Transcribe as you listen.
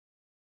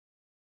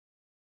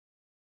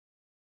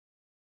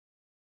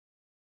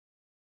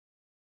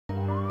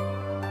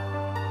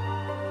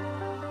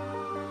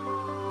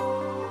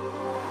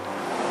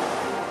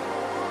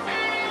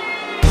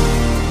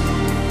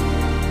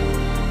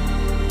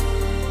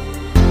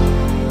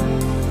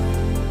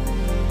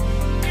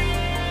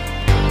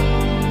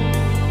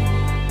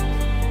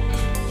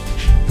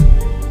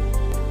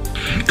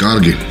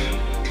კარგი.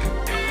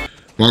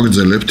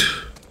 ვაგრძელებთ.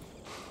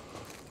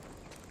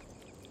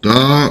 და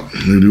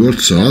მივიდივართ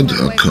სად?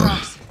 აქა.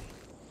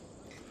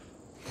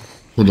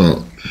 ხოდა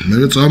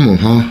მე წამო,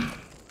 ჰა?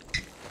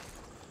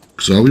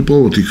 გზა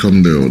ვიპოვოთ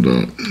იქამდეო და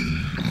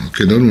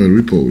აქედან ვერ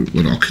ვიპოვი,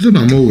 მაგრამ აქედან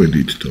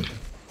ამოვედით და.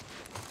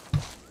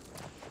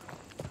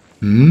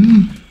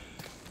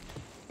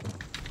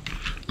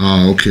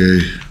 Okay.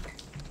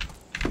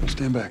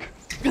 Stand back.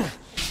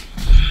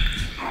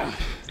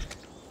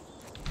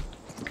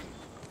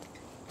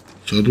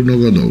 სად უნდა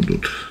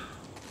გადავდოთ?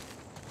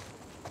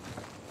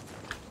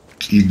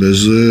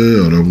 კიბეზე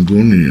არ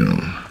ამგონია.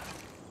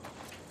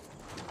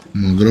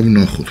 მაგრამ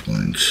ნახოთ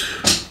მაინც.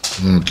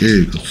 Okay,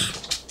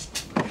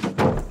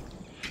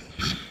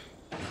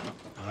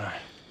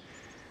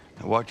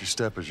 watch your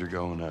step as you're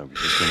going up.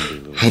 It's going to be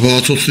a little.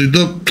 აბაცოცი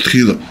და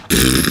ფთხილა.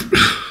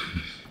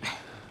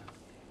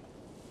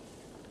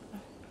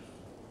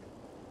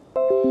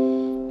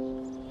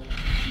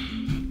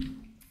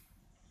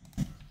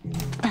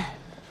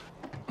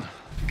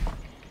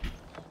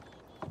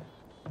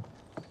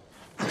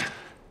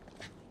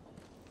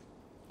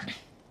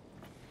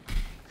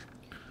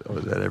 So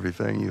is that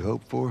everything you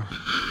hoped for?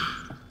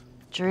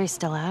 Jury's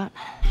still out.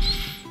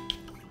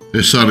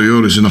 ეს არის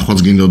ორი სინახვაც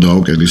გინდა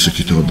დაუკედი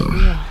ისიქითოდა.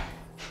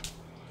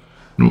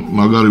 ნუ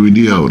მაგარი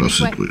ვიდეო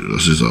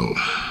რასიზაო.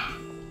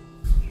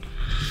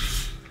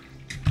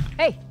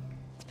 Hey,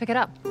 let's pick it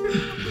up.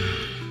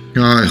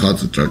 აი ხაც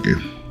ტრაკი.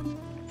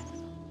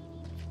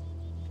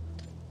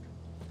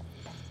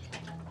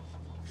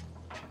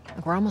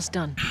 Look, we're almost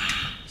done.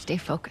 Stay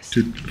focused.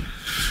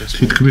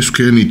 თითქმის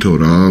ვქენითო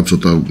რა,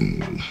 ცოტა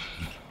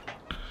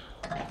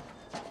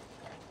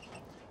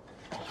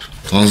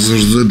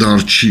აზრზე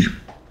დარჩი.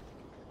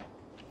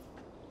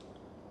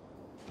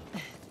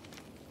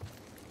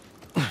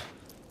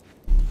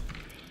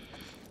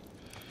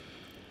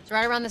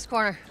 Right around this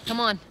corner.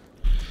 Come on.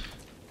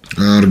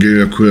 კარგი,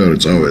 აქვე არის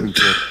წავედით.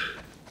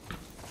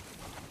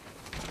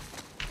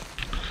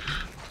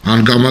 ან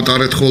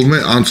გამატარეთ ხოლმე,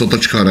 ან ცოტა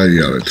ჩქარა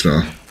იარეთ რა.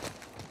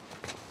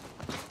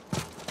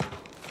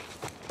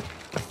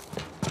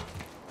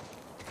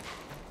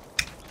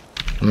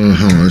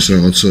 აჰა, ეს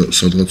რაღაცა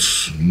სადღაც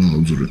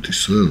ნაუძურეთ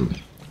ისე.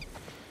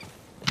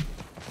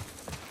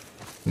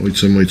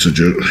 მოიცა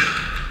ჯერ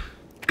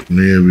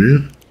ტუნეები.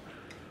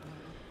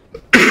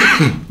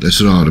 ეს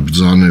რა არის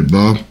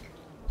ბრძანება?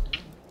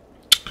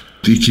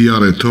 იქი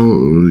არეთო,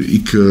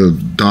 იქ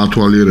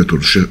დაათვალიერეთო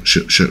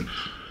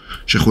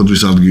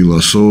შეხვედრის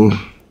ადგილასო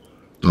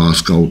და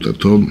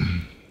სკაუტერთო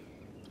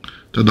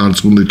და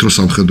დარწმუნდით რომ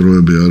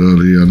სამხედროები არ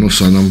არიანო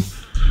სანამ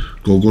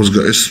გოგოს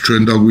ეს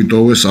ჩვენ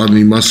დაგვიტოვეს ან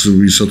იმას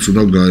ვისაც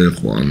უნდა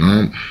გაეყვანა.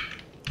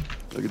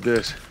 Look at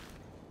this.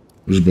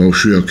 ეს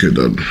ბავშვი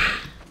აქედან.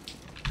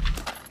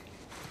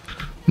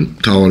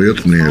 თავარია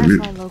ტყნიები.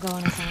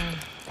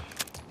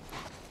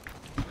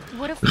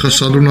 ეხლა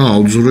სად უნდა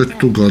ავძურეთ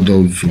თუ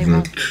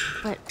გადავძურეთ?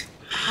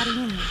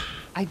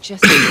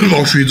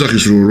 ბავშვი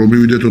იძახის რომ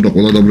მივიდეთო და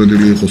ყველა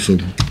დაბრუნდილი იყოსო.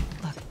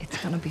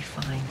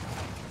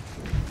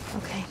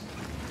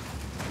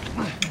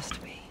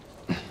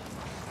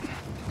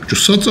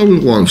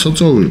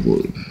 საწავიღო.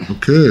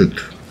 Okay.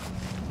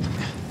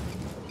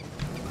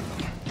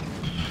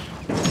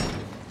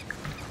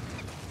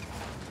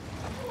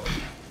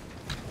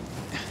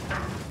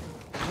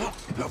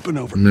 Up and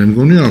over. მე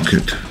მგონი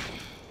აქეთ.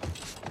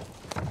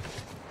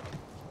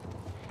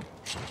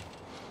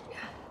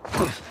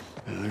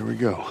 There we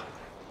go.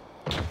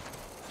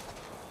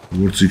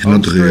 ვურც იქნა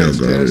დღეა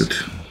გარეთ.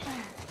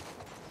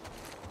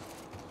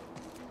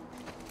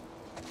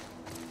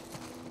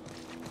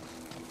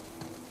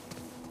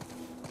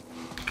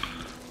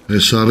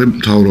 ეს არის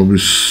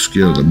მთავრობის კი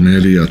არა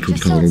მერია თუ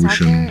მთავრობის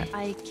შენობა.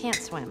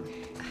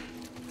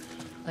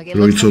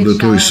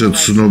 როიცოდეთო ისეთ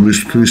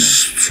ცნობისთვის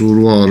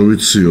ცურვა არ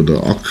ვიციო და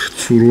აქ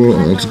ცურვა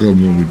არც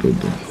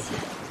გამომიდოდა.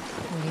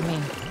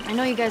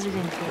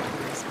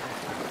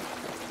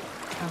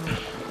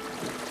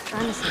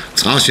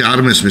 წაში არ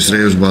მესმის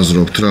რეებს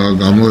ბაზრობთ რა,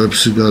 გამოებ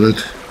სიგარეთ.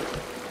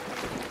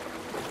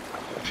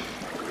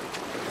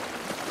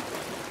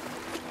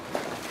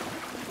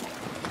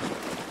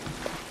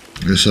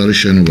 ეს არის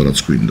შენობა რაც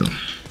გვინდა.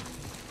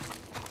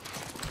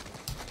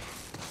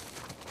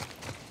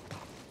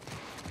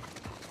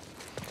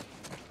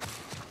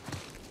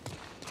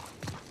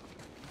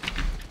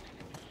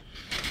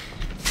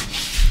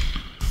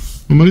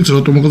 რომელიც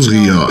რატომღაც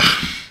ღია.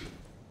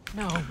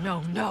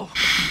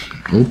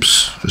 Oops,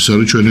 ეს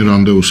არის ჩვენი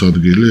რანდევუს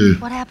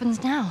ადგილი. What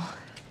happens now?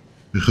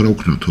 ეხლა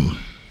ვქნათო.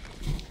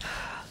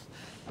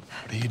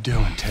 What are you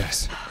doing,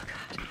 Tess?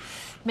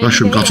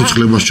 ბაშემ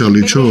გაცოცხლებას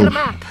ჩალიჩო.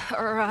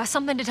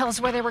 Something to tell us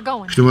where they were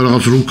going. შეიძლება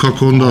რაღაც რუკა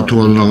ქონდა თუ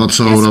ან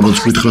რაღაცა რამაც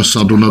გითხრა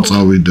სად უნდა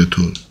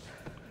წავიდეთო.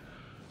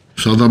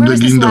 სადამდე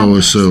გინდაო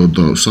ესეო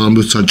და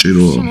სადამდე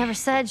საჭიროა. She never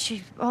said, she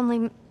only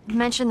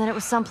mentioned that it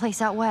was someplace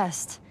out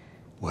west.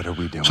 What are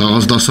we doing?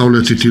 რაღაც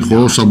დასავლეთით იყო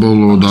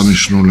საბოლოო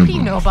დანიშნულება.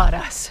 You know about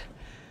us.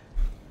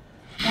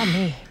 Not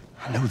me.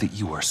 I know that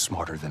you are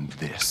smarter than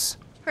this.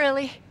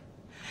 Really?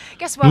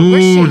 Guess what? We're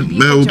shitty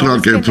მე people, Joel.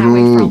 It's been უტრაკეთ that way for a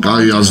რომ long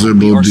კაი time.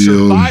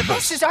 აზრებოდიო.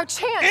 This is our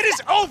chance. It is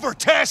over,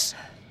 Tess.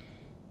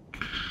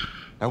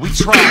 Now we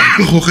tried.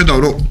 ხო ხედავ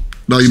რომ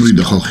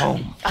დაიბრიდა ხალხი.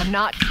 Home.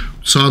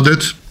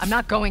 სადეთ? I'm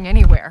not going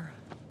anywhere.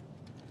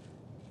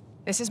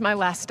 This is my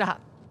last stop.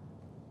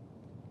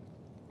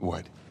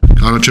 What?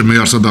 კარაჩე მე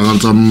არსად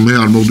მე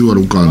არ მოვდივარ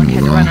უკანო Had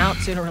to რა. run out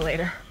sooner or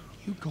later.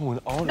 You going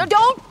on? No,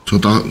 don't.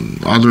 ცოტა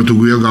ადრე თუ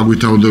გვია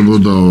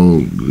გაგვითავდებოდა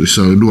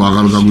ისა ნუ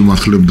აღარ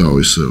გაგვიმართლებდაო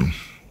ისე.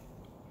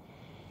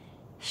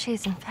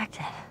 She's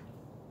infected.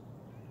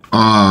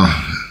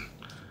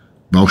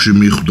 ბავშვი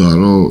მიხვდა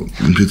რომ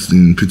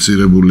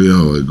ინფიცირებულია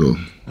ეგო.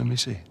 Let me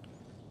see.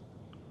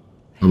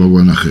 აბა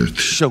გვანახეთ.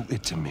 Show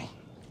it to me.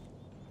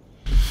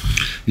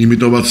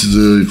 იმიტომაც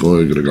იყო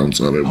ეგრე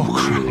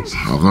გამწარებული.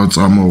 აღარ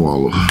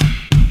წამოვალო.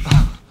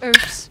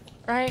 Oops,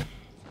 right?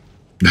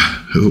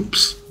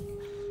 Oops.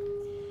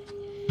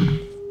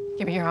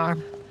 Give me your arm.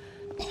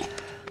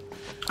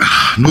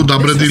 ნუ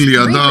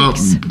დაბრედილია და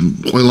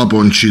ყველა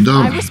პონჩი და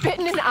I was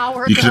bitten an hour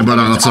ago. იქნება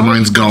რაღაცა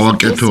მაინც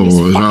გავაკეთო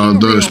რა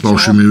და ეს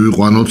ბავშვი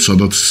მივიყვანოთ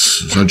სადაც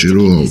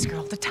საჭიროა.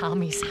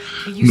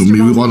 ნუ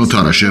მივიყვანოთ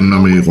არა შენ უნდა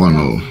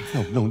მივიყვანო.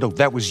 No,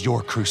 that was your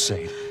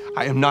crusade.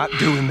 I am not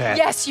doing that.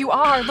 Yes, you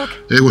are. Look.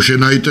 ეგო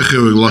შენ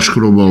აიტეხევ ეგ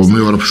ლაშქრობაო, მე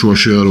ვარ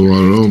შუაში არ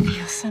ვარ რომ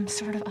Some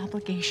sort of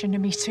obligation to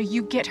me, so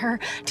you get her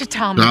to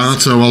Thomas.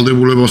 რაღაცა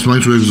ვალდებულებას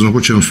მაინც ვეგზნო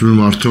ჩემს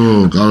მიმართო,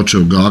 კაროჩე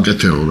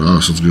გააკეთეო რა,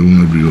 რასაც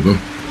გეუბნებიო და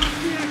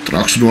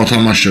ტრაქს რო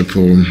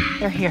ათამაშებო.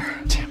 They're here.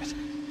 Damn it.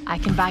 I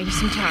can buy you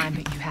some time,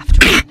 but you have to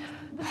run.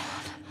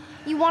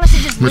 You want us to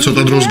just მე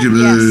ცოტა დროს I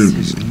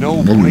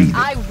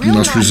will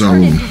not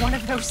turn into one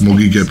of those things.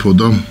 მოგიგებო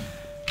და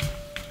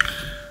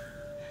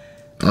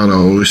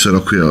არაო ისე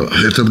რა ქვია,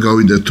 ერთად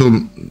გავიდეთო,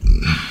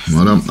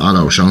 მაგრამ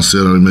არაო შანსი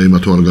არ არის მე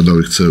იმათო არ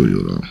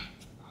გადავიქცევიო რა.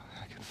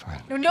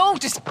 No,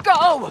 just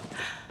go.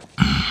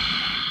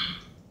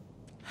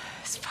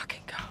 Let's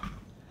fucking go.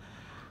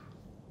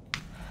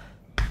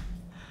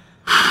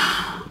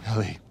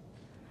 Ellie,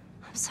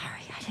 I'm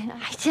sorry.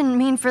 I didn't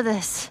mean for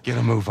this. get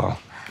a move on.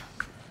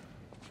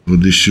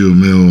 ოდიშიო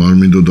მე არ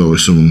მინდოდა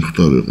ესე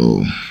მომხდარიყო.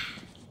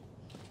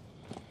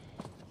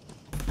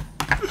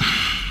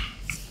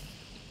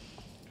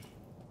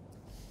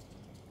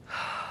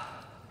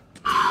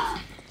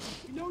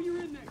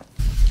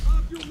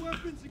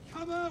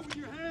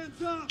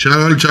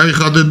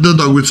 ჩაიხადეთ და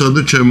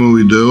დაგვიცადეთ ჩემო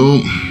ვიდეო.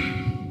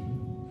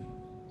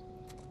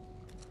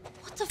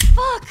 What the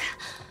fuck?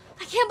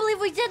 I can't believe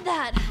we did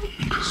that.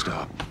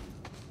 Stop.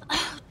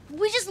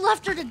 We just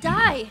left her to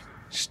die.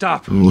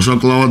 Stop.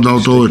 ოსაკლავად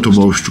დავტოვეთო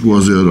ბავშვი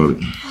ჭკუაზე არ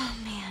არის. Oh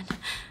man.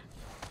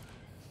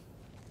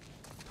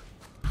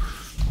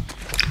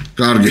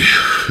 კარგი,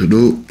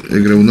 ნუ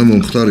ეგრე უნდა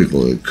მომხდარიყო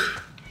ეგ.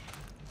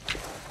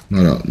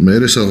 მაგრამ მე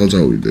სადღაც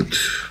წავიდეთ.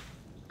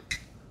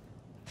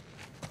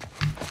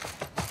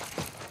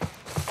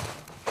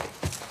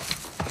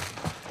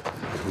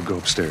 We'll go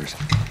upstairs.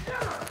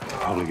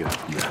 Probably get up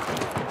from there.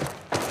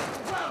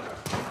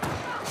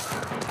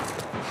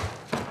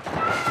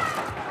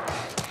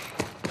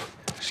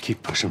 Just keep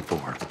pushing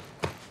forward.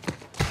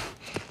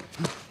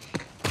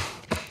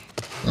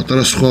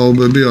 ატარა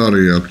სხვაობები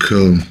არის აქ.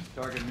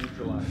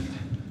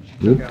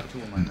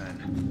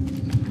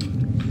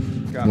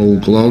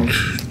 მოუკლავთ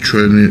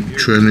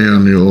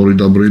ჩვენიანი ორი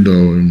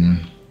დაბრიდაო იმან.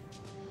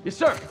 Yes,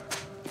 sir.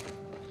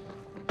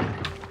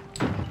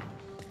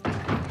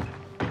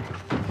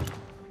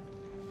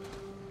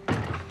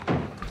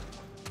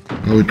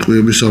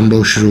 ავიტყვიების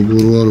ამბავში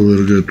როგორ ვარ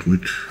ვერ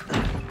გეტყვით.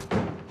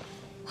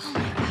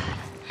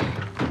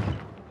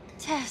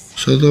 Tess.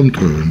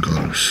 სადამტყვევენ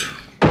კარს.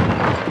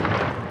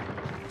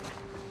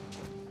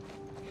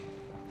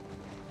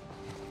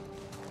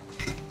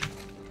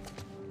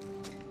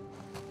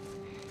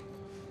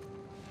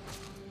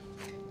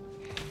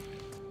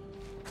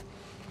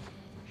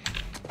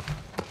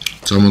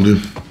 წამოდი.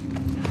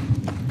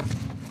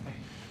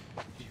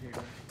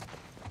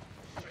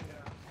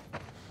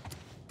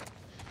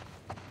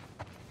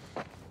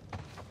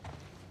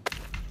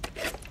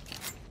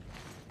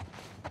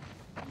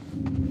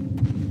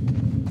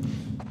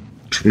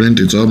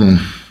 Plenty წამო.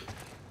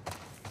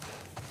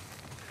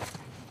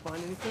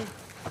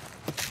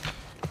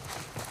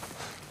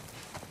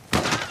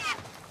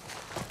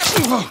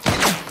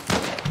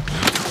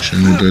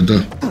 შენი დედა.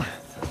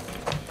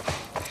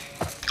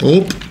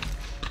 ოპ.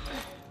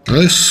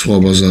 აი სხვა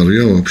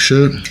ბაზარია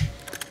ვაფშე.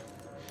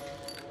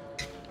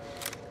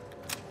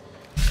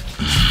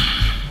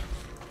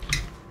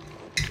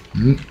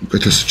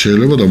 უკეთესი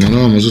შეიძლება და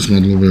მაგრამ ამაზეც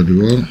მადლობელი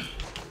ვარ.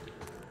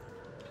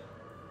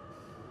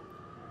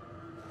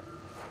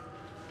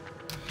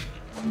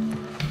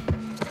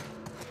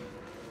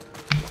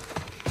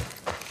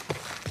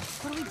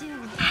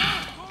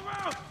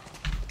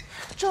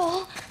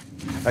 Joel.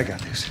 I got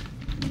this.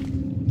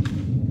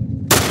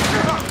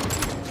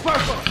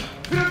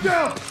 Hit him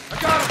down! I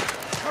got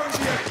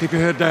him! Keep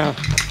your head down.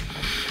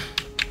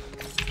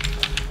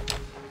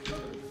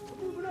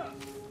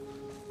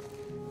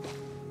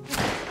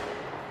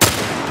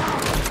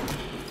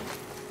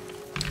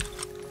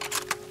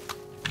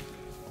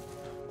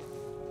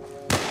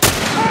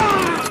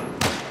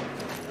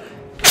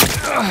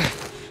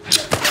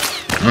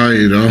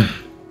 კაი რა.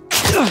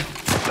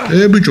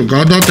 ბიჭო,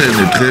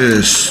 გადატენე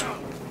დღეს.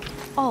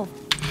 Oh,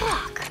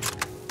 fuck.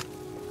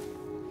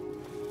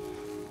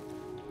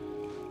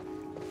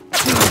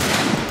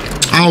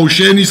 აუ,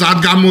 შენი სად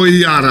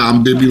გამოიარა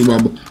ამ დებილმა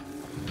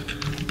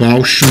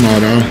ბავშვმა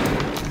რა.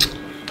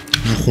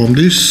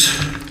 ნახვამდის.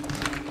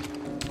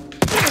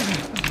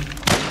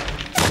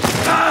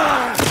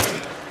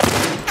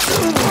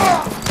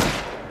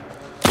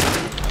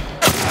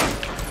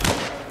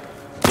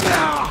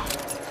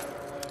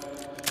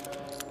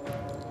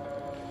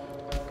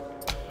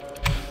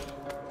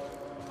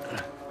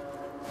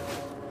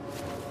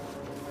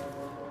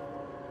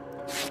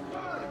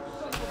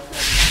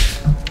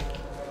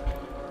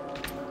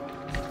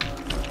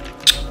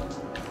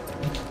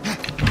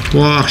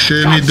 ვახ,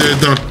 შენი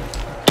დედა.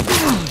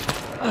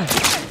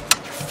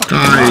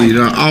 კაი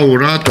რა, აუ,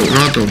 რატო?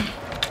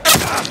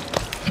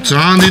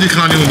 ძალიან დიდი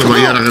ხანი უნდა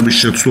იარაღების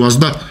შეცვლას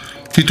და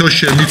თვითონ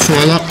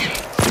შემიცვალა.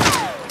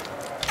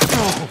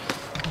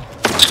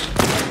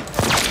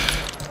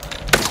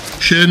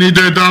 შენი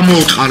დედა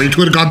მოყარი, თუ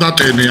ვერ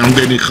გადატენე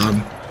ამდენი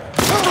ხანი.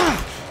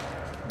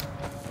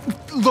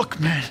 Look,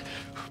 man.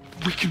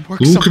 We can work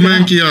Look, something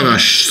man, out. კი არა,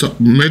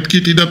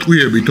 მედკიტი და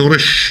ტყუები, თორე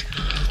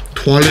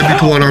თვალები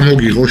თუ არ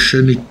ამოგიღო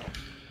შენი.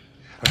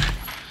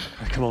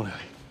 Come on,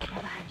 Ellie.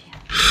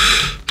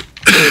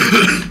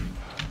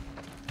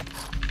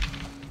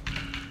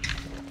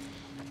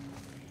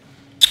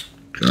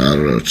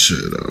 Короче,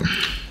 რა.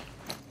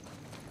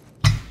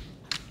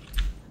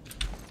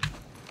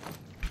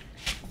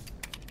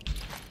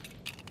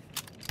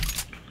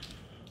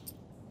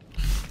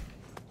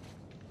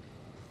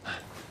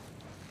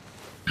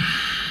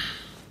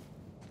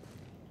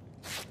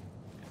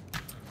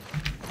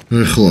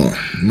 ეხლა,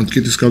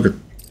 მეთქეთის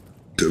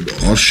გაკეთება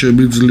არ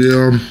შემიძლია.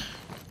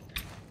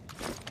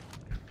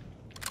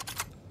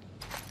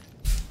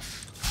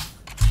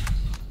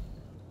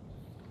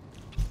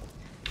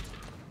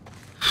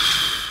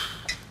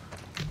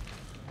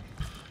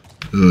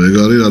 ეგ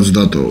არის რაც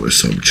დატოვეს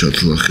ამ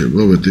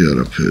ჩათლახება, მეტი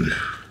არაფერი.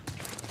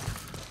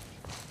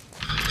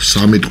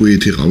 3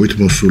 ტყვიით იყავით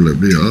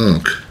მოსულები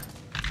აქ.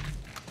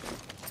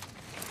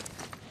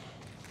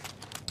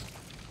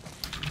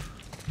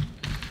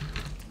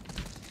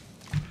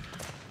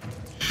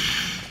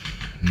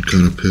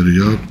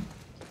 არაფერია.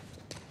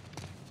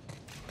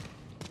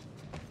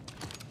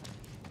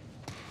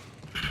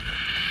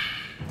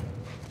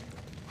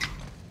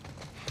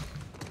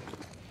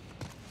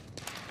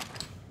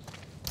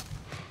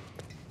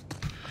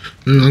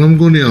 არ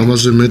მგონია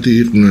ამაზე მეტი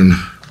იყვნენ.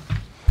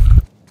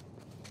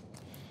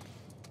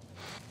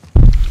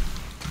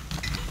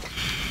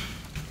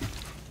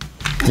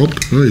 ოპ,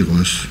 რა იყო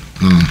ეს?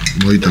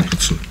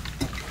 მოიტაკაცო.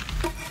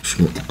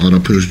 სხვა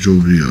არაფერს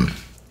ჯობია.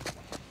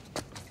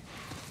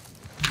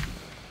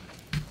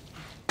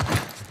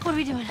 What are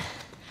we doing?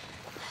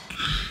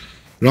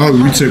 რა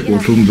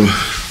ვიცეკოთ უნდა.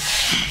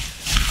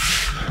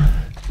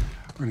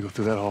 We're gonna go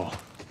through that hall.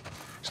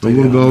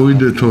 როგორ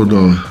გავიდეთო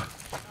და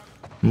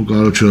ну,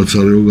 короче, რაც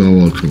არის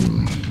გავალთო.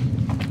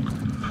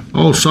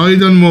 აუ,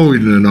 საიდან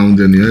მოვიდნენ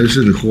ამდენი? აი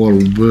ესენი ხო არ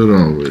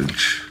უბერავენ.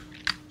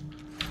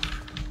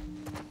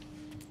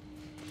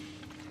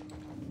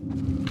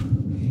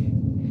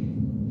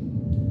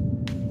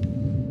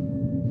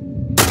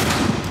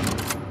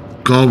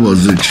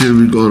 გავაზე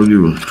ჩემი კარგი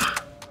ვარ.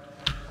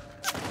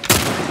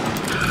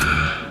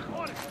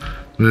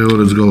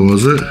 მეორეც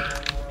გავაზე.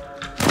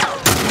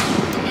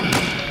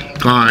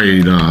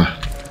 კაი რა.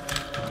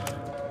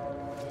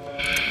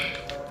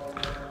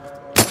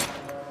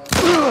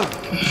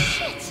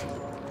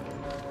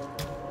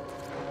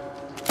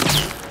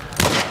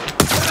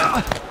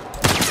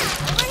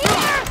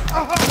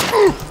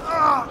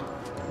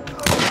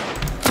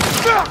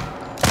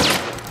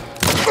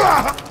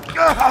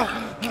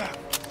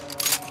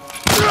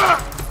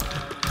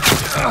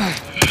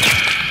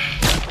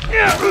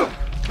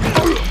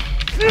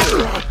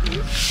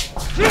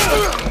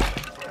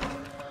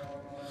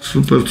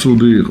 Super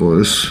ცუდი იყო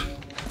ეს.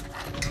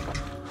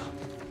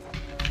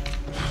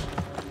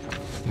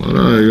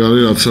 არა, ეგ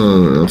არის რაც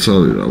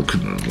არის რა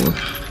ვქნა.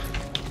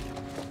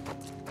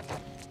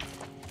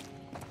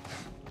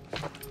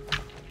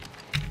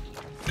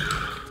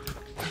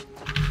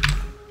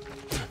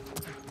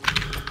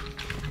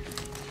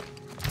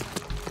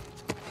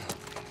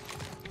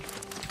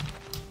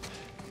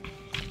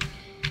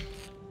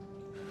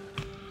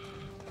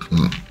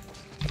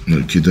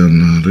 იქიდან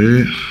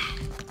არის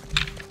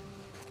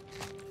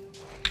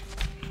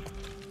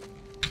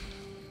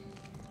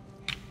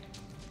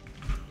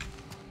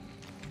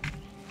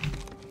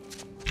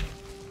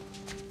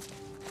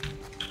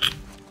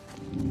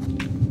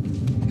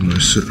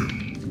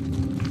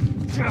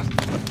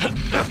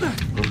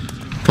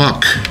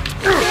Fuck.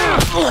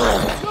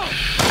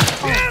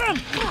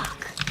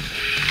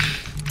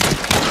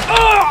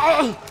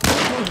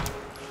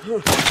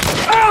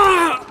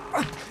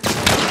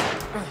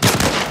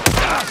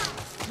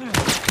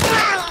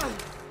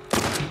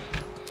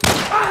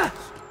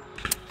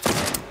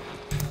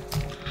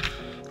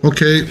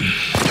 Okay.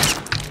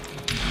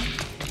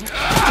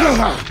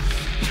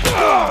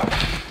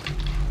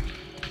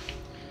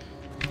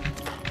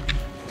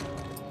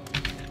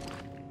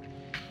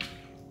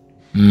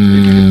 See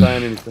if you can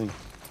find anything.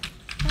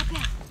 That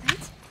path,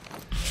 right?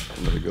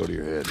 Don't let it go to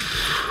your head.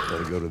 Let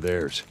it go to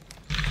theirs.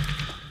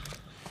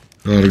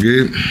 კარგი.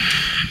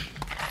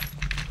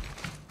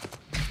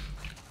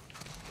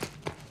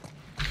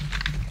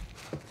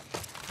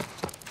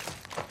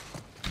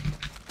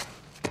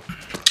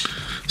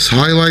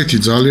 Highlight-ი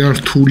ძალიან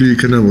რთული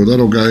იქნებოდა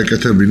რომ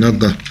გაეკეთებინათ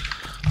და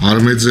არ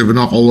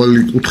მეძებნა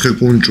ყოველი კუთხე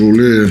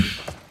კუნჭული.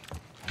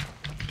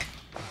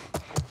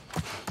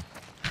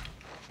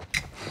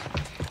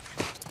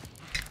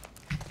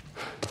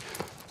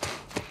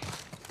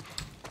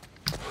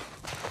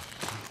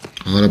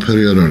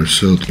 არაფერი არ არის,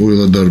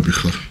 ყველა დარბი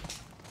ხარ.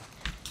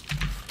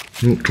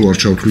 ნუ თუ არ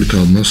ჩავთვლით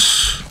ამას.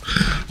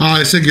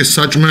 ესე იგი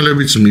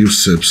საჭმელებიც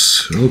მივსებს.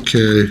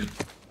 ოკეი.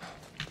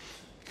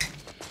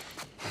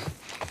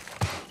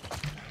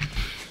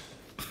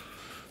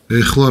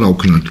 ეხლა რა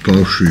ვქნათ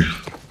ბავშვი?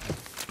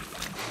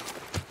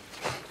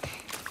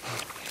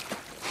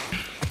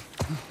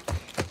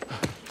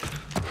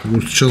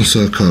 გურჩანს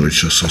აქ არის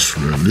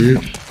შესასვლელი.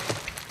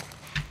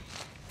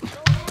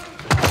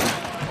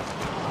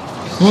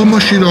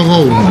 მაშინ რაღა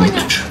უნდა?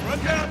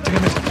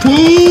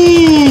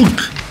 ფუკ!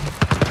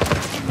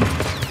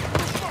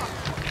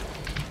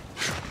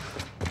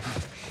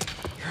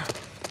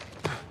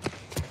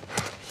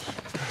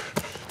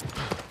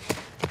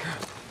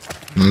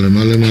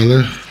 მალე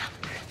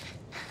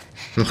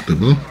რა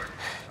ხდება?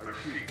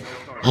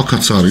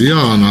 აქაც არია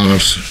ან არ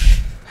არის?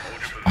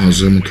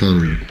 ზემოთ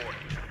არის.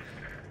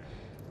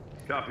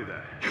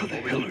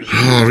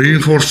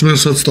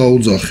 Reinforcements-აც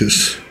დაუძახეს.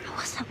 I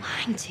wasn't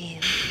lying to you.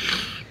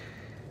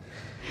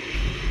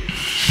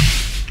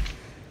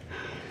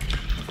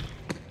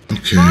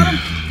 Okay.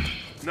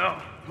 No,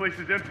 the place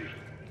is empty.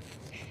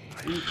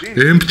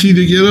 Empty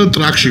digera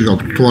ტრაქში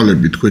გაქვთ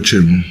თვალები თქვე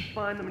ჩემი.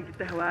 Find them and get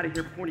the hell out of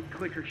here before any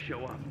clickers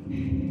show up.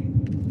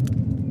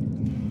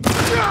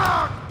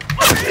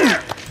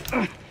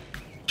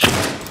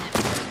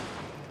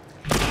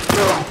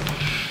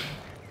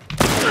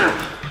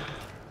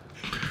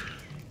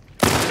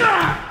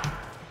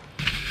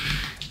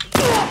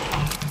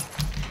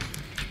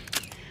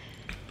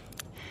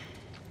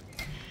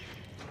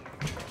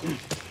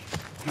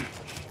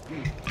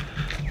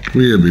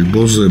 ტყვიები,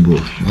 ბოზებო.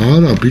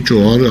 არა, ბიჭო,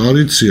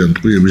 არიციან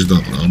ტყვიების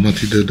დაყრა,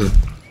 ამათი დედა.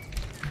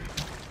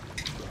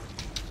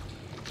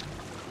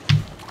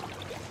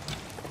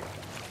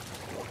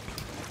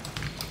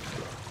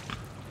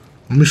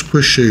 ამის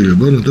ქვეშ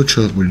შეიძლება და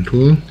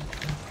ჩაყვინთო.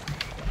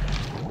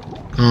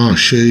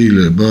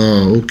 შეიძლება,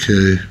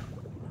 ოკეი.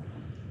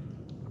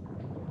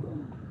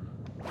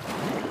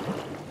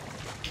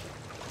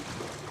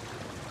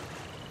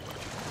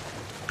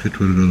 კეთ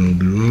ვერ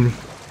გადავდივარ.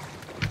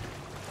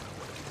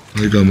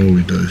 აი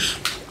გამოვიდა ეს.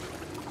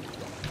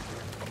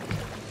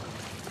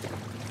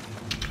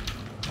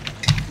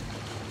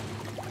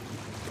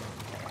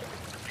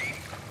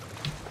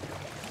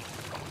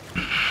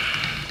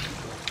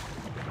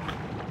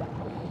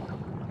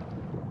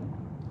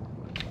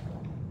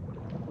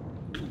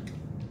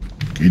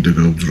 კიდე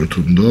გავძროთ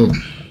უნდა.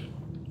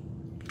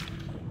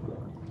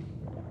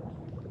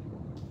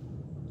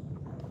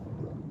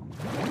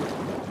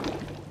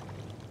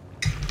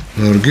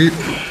 კარგი,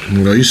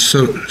 რა ის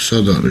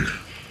სად არის?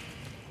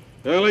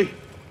 Ellie?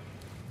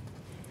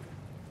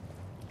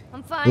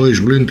 I'm fine. ოი,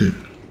 ჟვლინდი.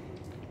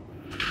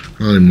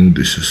 აი,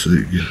 მოდის ესე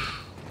იგი.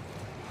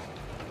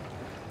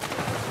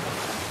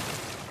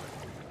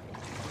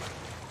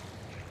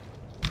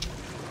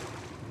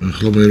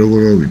 ახლა მე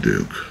როგორ ავიდე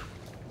აქ?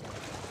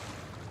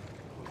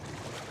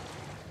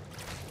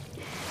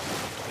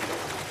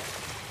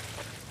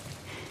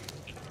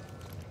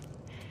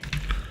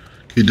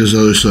 კიდე ეს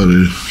არის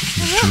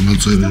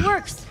ჩანაწერი.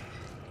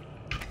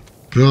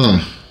 რა?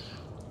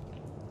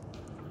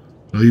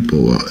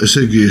 აიპოვა,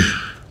 ესე იგი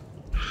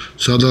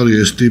სად არის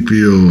ეს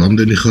ტიპიო,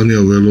 ამდენი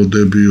ხანია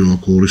ველოდებიო,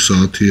 აქ 2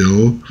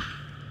 საათიაო.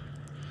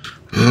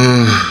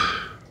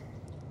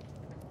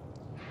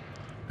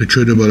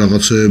 მეჩვენება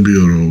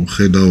რაღაცეებიო, რომ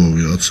ხედავ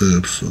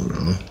ვიღაცეებსო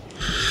რა.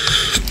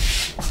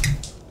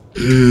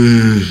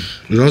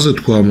 რაზე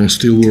თქვა ამ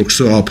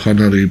Steelworks-ო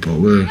აფანარი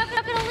იპოვე? You're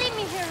not gonna leave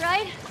me here,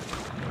 right?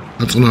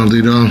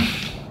 აწნარდი რა.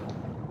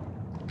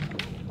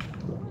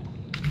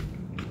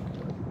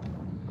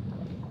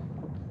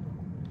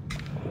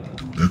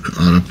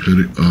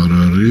 არაფერი არ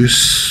არის.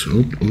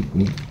 ოპ.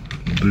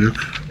 დიახ.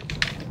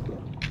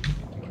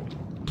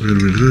 ვერ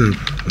ვიღებ.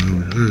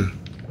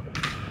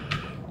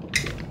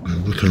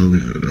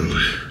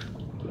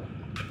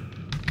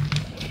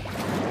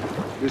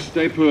 Just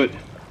stay put.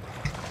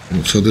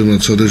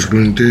 მოცადე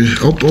ჟგვინტი.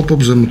 ოპ,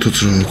 ზემოთაც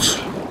რაღაც.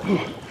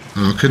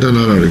 აქედან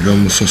არ არის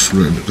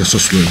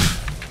გასასვლელი.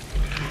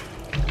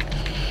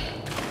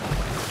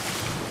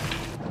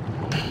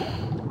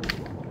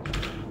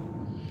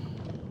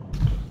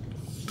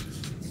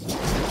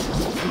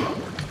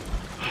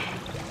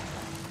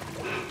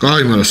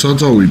 კაი, მაგრამ სად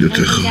წავიდეთ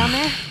ახლა? Down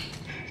there?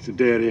 It's a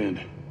dead end.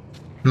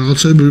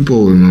 რაღაცები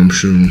ვიპოვე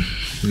მამშენ.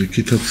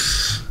 იქითაც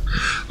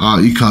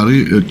იქ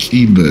არის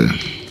კიბე.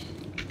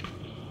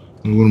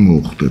 როგორ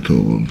მოვხვდეთ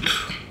ოღონდ?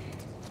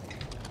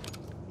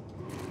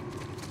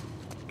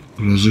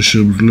 რაზე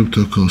შევძლებთ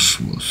აქ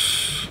გასვლას?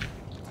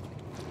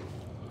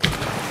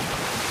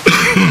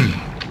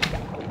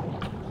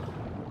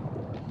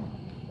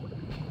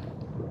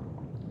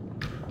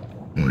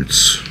 მოიც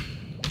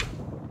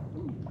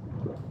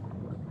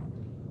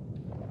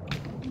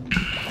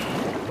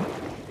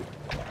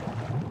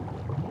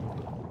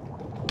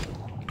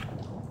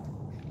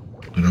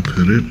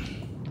რაფერი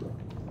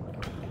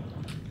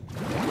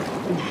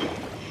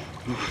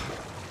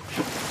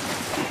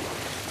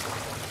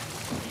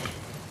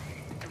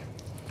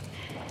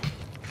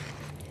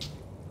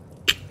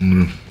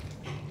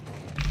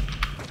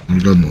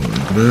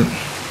გამოვიდრე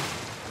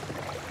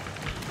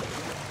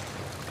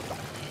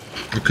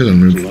აქედან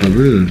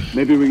მივწვდები?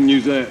 Maybe we can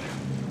use that.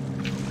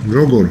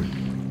 როგორ?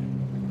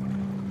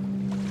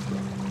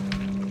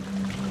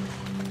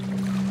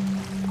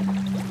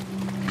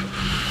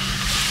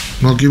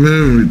 მაგიმე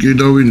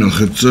კიდე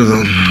ვინახეთ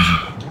ზეგან.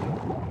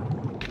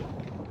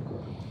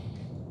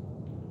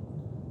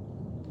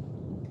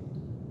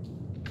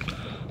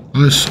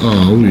 ეს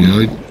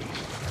აი.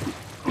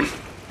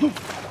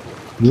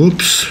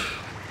 Whoops.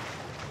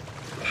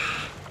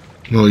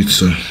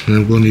 მოიცა, მე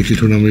მგონი იქით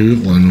უნდა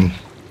მივიყვანო.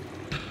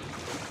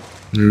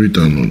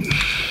 მივიტანო.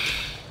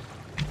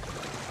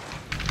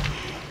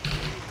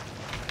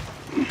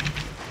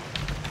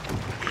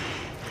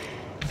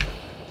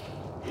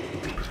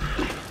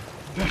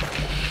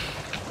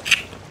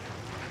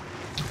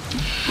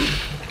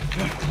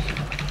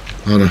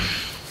 არა.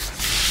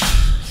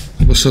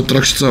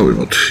 სატრაქში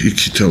წავიღოთ,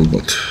 იქით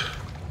ალბათ.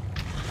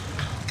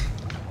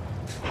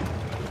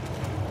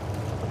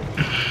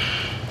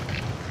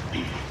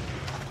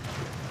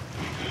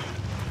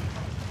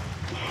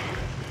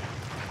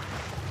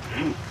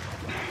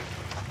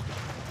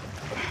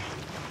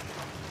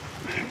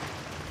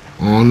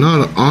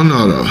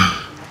 Anara.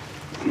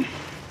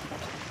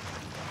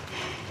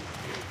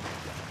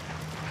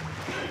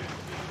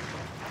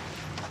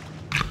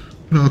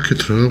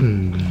 Raketра.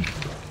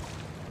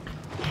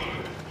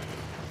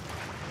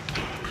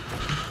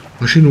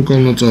 Mashinu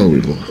უკავნა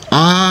წავიღო.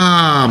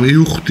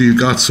 მივხვდი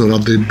კაცო რა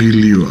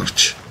დებილი ვარ.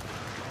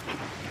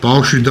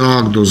 ბავშვი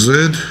დააგდო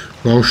ზედ,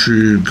 ბავშვი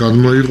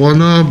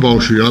გადმოიყვანა,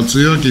 ბავშვი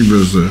აწია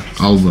კიბერზე.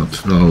 ალბათ,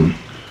 რავი.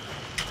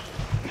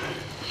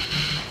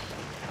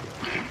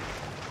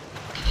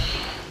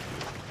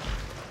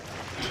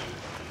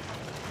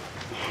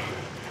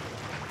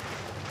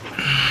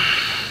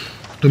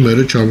 და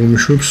მე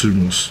ჩამომიშვებს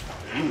იმას.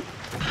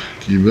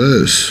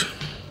 კიბეს.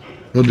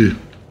 მოდი.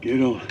 Get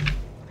on.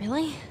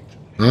 Really?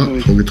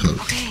 ხო გითხარი.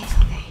 Okay.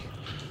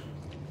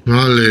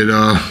 მალე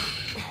რა.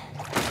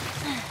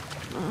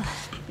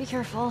 Be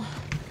careful.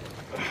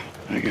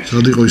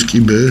 სად იყო ის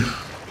კიბე?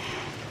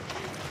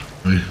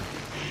 აი.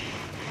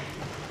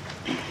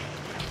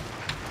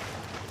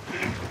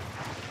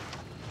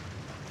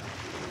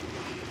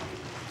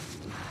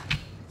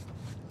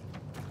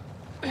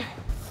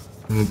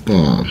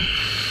 ოპა.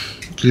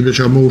 კიბე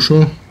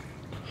ჩამოუშვა?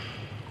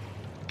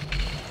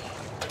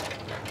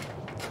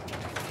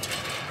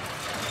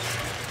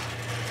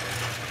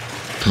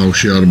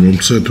 თავში არ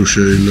მომცე თუ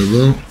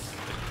შეიძლება.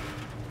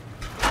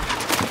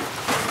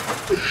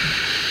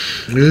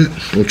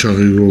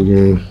 ოჩაღი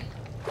გოგო.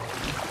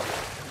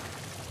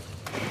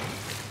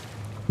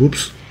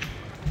 Ups.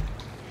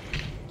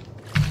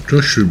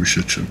 ჯოშვები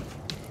შეჩემ.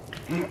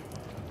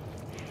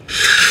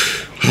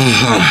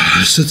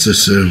 ესეც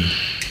ესე.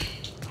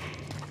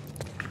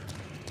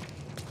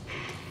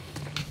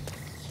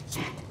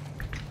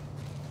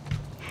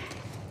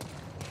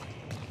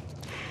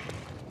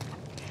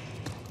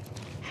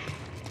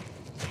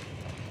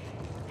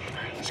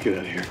 Let's get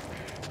out of here.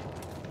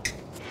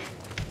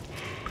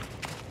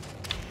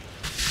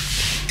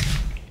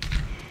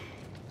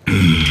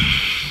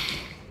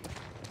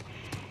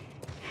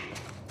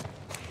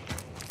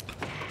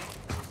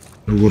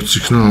 როგორც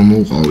იქნა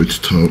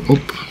ამოვყავით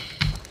ოპ.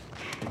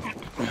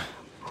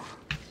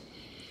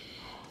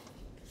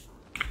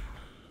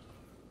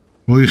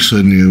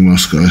 მოიხსენი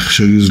იმას,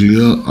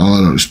 შეგიძლია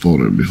აღარ არის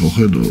სპორები, ხო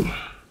ხედავ?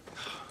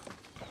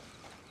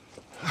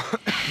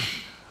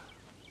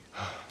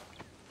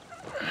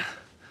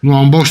 ნუ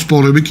ამბავ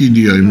სპორები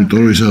კიდია, იმიტომ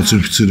რომ ისაც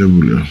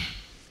ინფიცირებულია.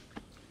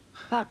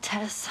 About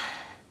Tess.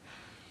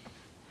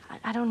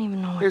 I don't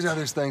even know what. Here's how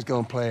this thing's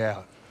gonna play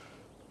out.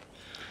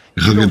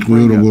 ეხლა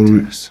გეტყვი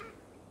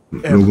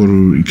როგორ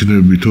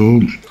იქნებითო,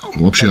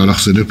 ვაფშე არ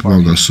ახსენებ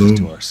მაგასო.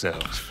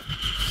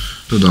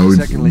 და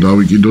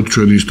დავიკიდოთ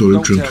ჩვენი ისტორია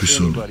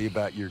ჩვენთვისო.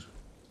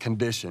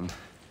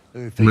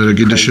 მე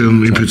კიდე შენ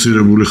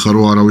ინფიცირებული ხარ,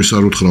 არავის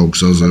არ უთხრაო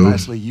გზაზეო.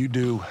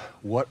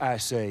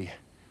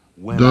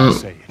 და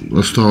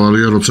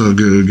ასთავარია, როცა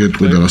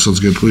გეტყვი და რასაც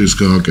გეტყვი, ის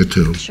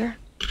გააკეთეო.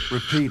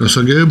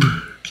 გასაგებ?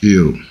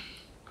 კიო.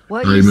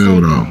 აი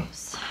მეურა.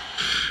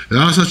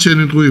 რასაც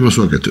შენი ტყვი, იმას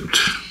ვაკეთებთ.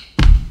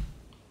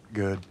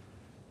 Good.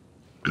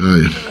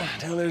 Aye.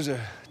 Now there's a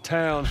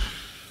town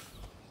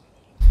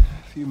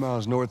a few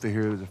miles north of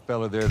here. There's a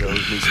fella there that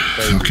owes me some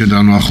favors.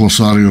 აქედან ახლოს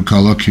არისო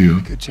ქალაქიო.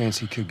 Good chance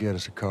he could get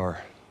us a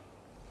car.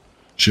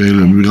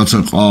 შეიძლება ვიღაცა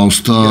ყავს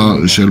და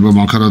შეიძლება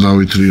მანქანა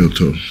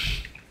დავითრიოთო.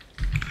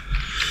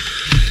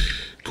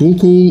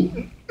 Cool.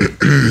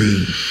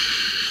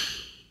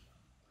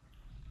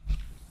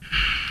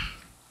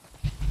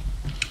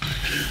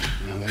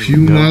 Few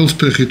miles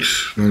per hit.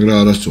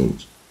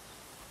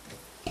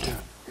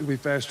 It'll be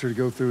faster to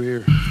go through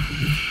here.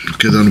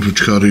 Kedan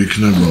puchkari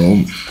ikneba.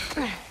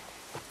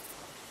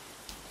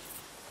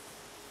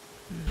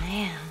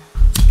 Man.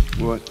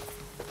 What?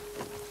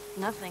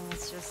 Nothing,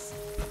 it's just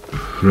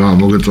Რა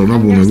მოგეწონა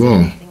ბუნება?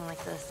 anything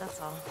like this, that's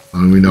all.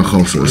 არ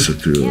მინახავს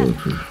ესეთი.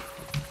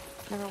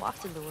 Never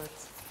walked in the woods.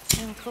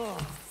 So cool.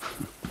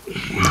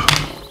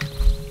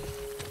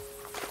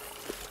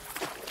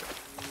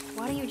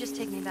 Why don't you just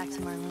take me back to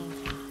Marlene?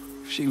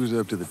 She was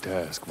up to the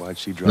task. Why'd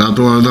she drop?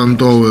 რატო არ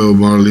დამტოვეო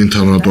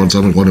მარლინთან რატო არ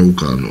წამიყვანე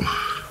უკანო?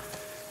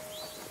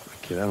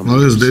 Kid, I don't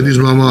მაგას დედის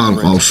მამა არ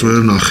ყავს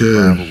ვერ ნახე.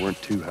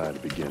 weren't too high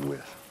to begin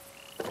with.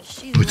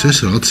 She's ვიცი ეს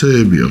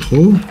რაღაცეებია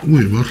ხო?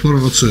 უი მართლა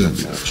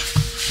რაღაცეებია.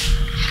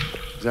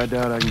 I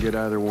doubt I can get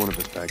either one of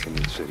us back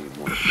into the city in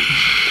one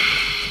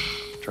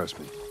piece. Trust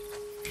me.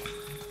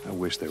 I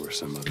wish there was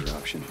some other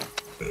option.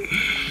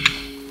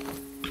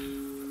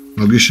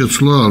 მაგის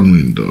შეცვლა არ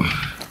მინდა.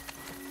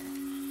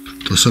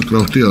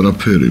 დასაკრავთი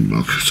არაფერი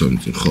მაქვს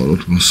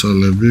სამწუხაროდ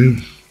მასალები.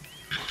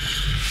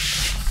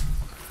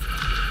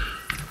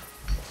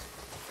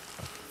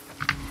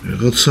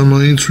 რაღაცა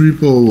მაინც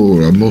ვიპოვო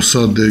რა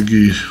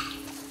მოსადეგი.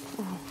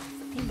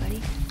 Hey, buddy.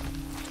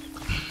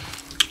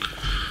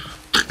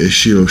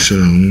 ტყეში ვაფშე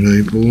რა უნდა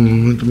იპოვო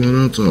მომენტ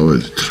მაგრამ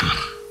წავედით რა.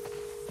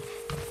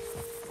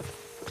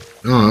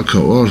 აქა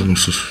ვარ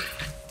მოსას.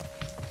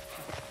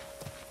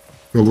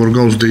 როგორ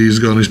გავსდი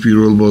ისგანის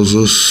პირველ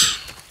ბაზას?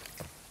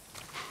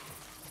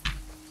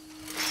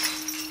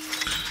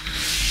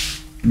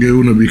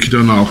 გეუნები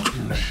იქიდან აქვთ.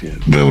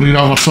 ბევრი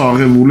რაღაცა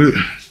აღებული.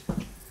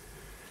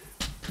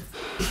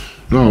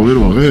 რა ვერ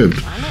ვაღებ?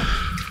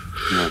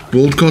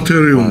 ბოლტ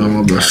კატერი უნდა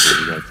მაგას.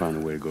 We gotta find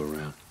a way to go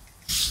around.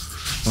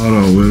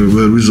 არა,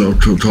 ვერ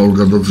ვიზავთ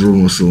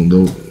თავგადაზრდომას უნდა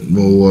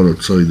მოვუაროთ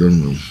საიდან.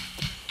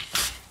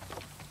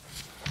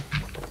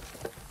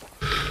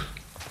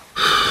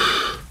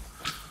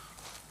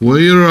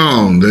 Way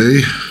around,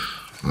 eh?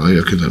 აი,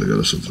 აქეთ არის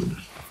გადასაწყვეტი.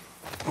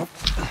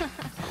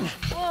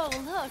 Whoa,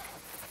 look.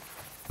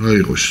 რა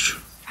იყოს?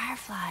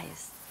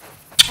 Fireflies.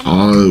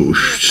 აუ,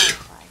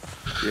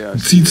 Yeah,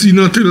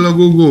 ციცინათელა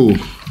გოგო.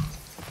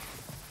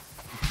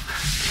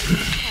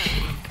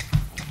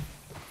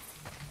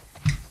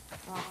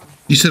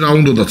 ისე რა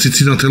უნდა და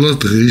ციცინათელას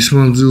დღის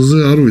მანძილზე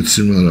არ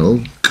ვიცი, მაგრამ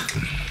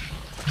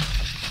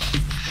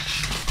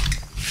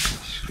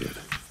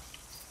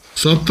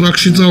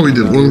სატრაქში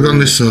წავიდე, ყველგან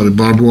ეს არის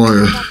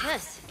ბარბოაია.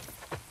 This.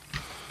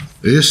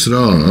 ეს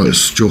რა,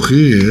 ეს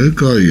ჯოხი,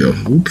 კაია.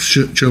 უფს,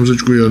 ჩემზე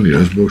ჭკვიანია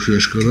ეს ბავშვი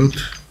აშკარად.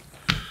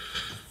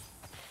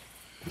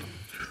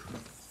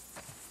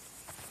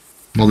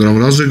 მაგრამ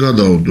რაზე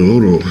გადავდო,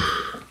 რო?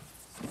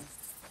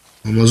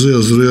 ამაზე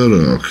აზრი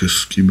არა აქვს, ეს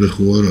კიბე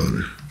ხო არ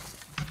არის.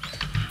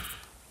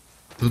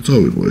 და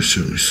წავიღო ეს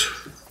ჩემის.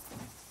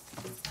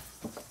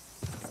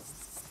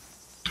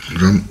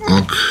 რამ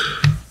აქ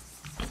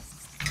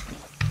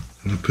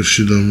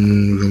რაფერში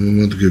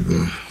გამომადგება.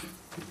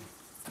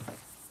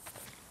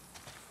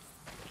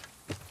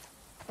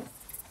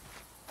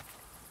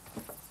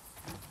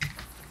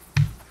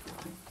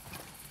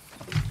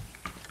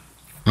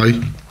 აი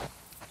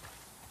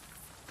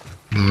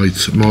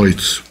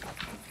მაიც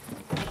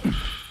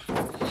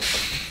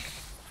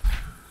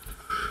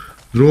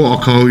რო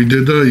აქ ავიდე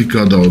და იქ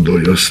გადავდო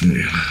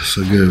იასნი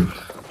საგებ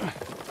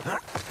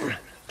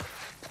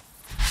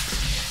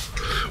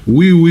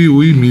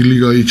უი მილი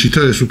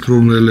გაიჩითა ეს უფრო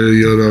მელე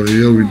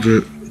იარაღია ვიდრე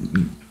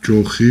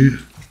ჯოხი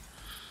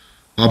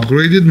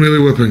upgraded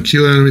melee weapon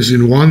kill enemies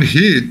in one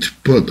hit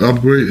but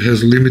upgrade has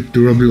limit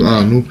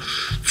durability ну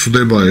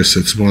წდება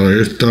ესეც მაგრამ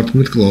ერთ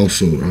დარტყმით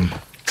კლავსო რა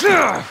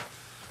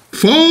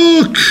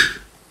fuck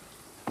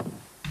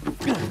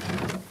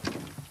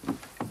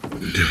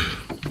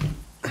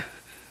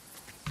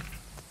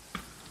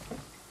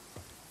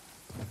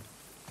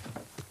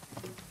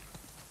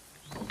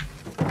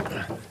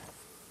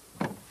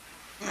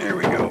there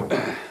we go.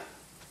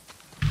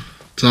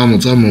 Tamo.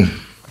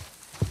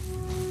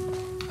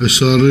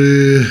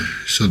 Sorry,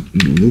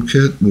 look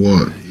at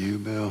what? You,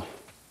 Bill.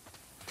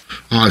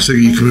 ესე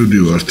იგი იქ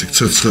მივდივართ,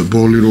 ცეცხლ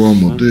ბოლი რო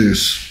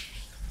ამოდეს.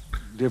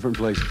 Different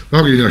place.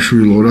 გაგინა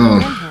შვილო რა.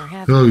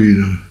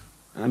 გაგინა.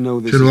 I know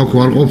this. შენ აქ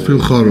არ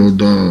ყოფილხარო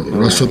და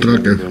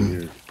რასატრაკებ.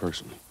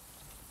 Personally.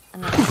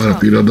 არა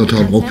პირადად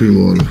არ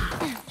ყოფილვარო.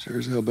 Sure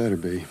as hell better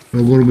be.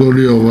 როგორ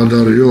გოლიო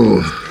ვადარიო.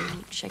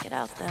 Check it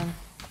out then.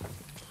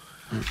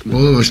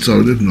 მოდაში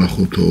წავიდეთ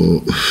ნახოთო.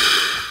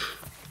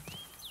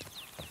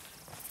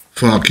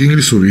 Fuck,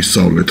 ინგლისური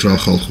ისწავლეთ რა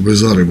ხალხო,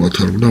 ბეზარება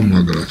თარგმნა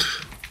მაგრად.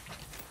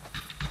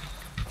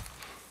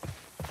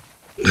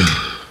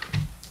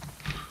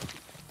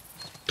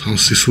 თან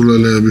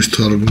სისულელეების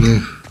თარგმნა.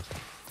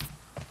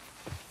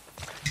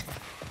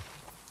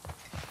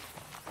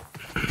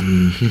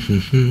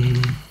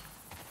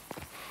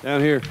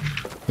 Down here.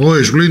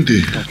 ოი, შგლინტი,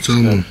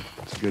 წამო.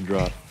 It's a good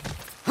drop.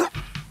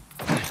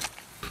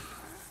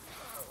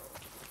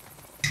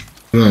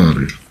 რა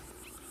არის?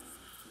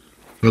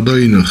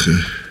 გადაინახე.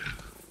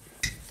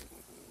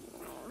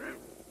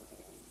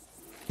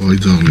 აი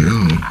ძაღლია.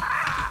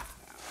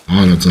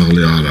 არა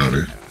ძაღლი არ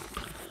არის.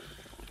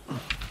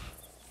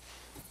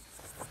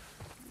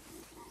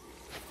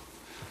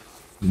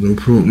 და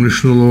უფრო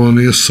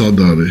მნიშვნელოვანია სად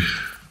არის.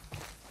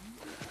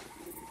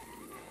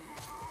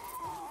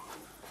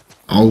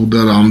 აუ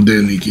და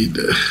რამდენი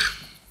კიდე.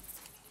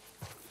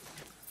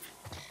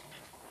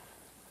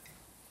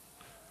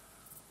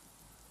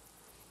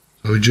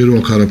 ავიჯერო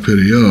აქ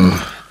არაფერია.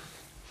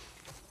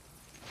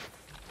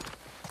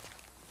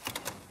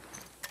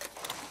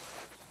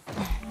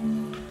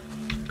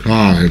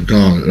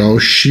 რა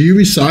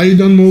შივი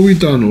საიდან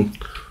მოვიტანო?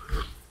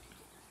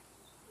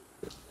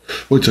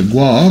 ოიცა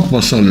გვაქვს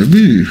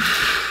მასალები?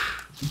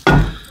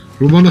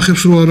 რომ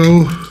ანახებს რო არაო?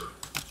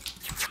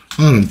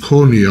 არა,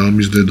 მქონია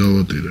ამის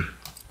დედავატირე.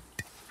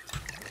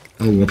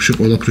 აუ, ვაფშე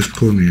ყველაფრის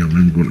მქონია,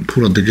 მე მგონი,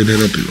 ფურა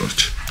დეგენერატი ვარ.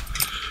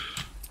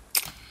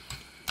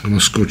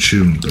 ამას სკოჩი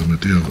უნდა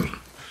მეტი აღარ.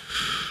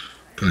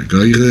 კაი,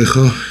 გაიღე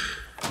ხა.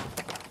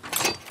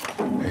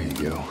 There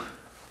you go.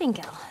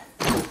 Bingo.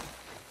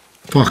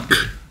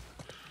 Fuck.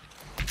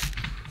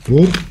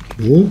 Whoop.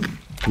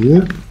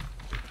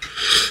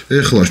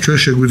 ეხლა ჩვენ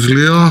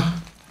შეგვიძლია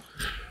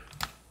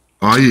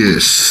აი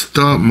ეს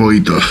და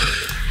მოიდა.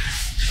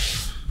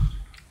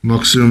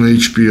 Maximum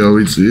HP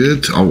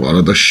ავიწიეთ. აუ,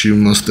 არა და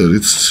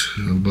შიმასტერიც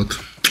ალბათ.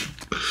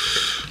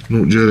 ნუ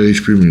ჯერ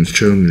HP მინს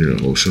ჩემნია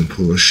ყოველ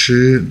შემთხვევაში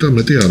და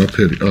მეტი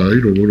არაფერი. აი,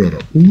 როგორ არა.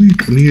 უი,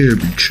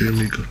 კნიები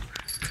ჩემი.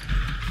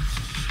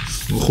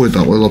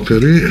 მოხვედა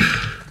ყველაფერი.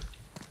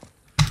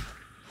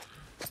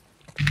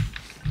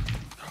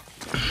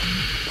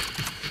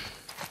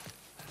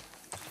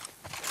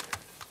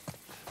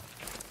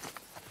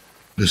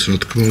 ეს რა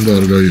თქმა უნდა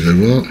არ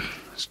გაიღება.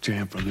 Let's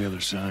jump on the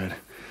other side.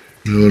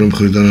 მეორე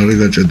მხრიდან არის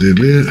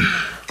გაჭედილი.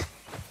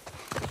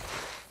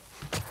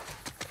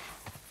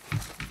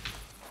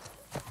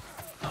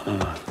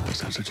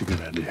 That's not such a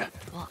good idea.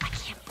 Well, I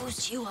can't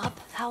boost you up.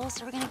 How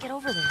else are we gonna get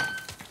over there?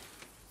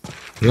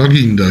 რა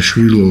გინდა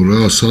შვილო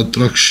რა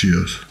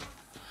სატრაქშია.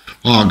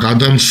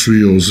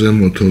 გადამსვიო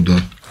ზემოთო და.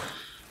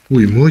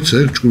 უი, მოიცა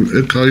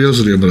ეგ კაი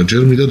აზრია, მაგრამ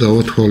ჯერ მინდა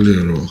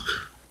დავათვალიერო აქ.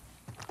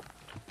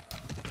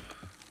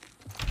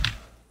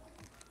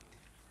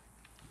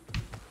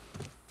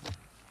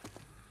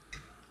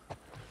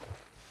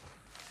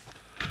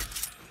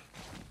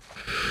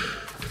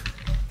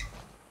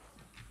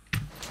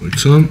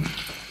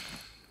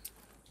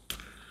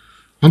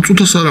 ამ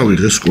წუთას არ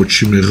ავიღე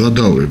სკოჩი მე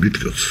გადავებით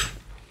კაც.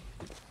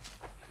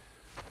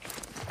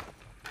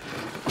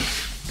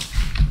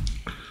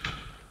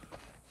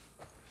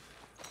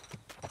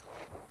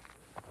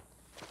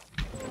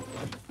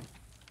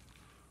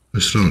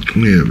 ეს რა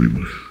ტუნიები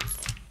მო.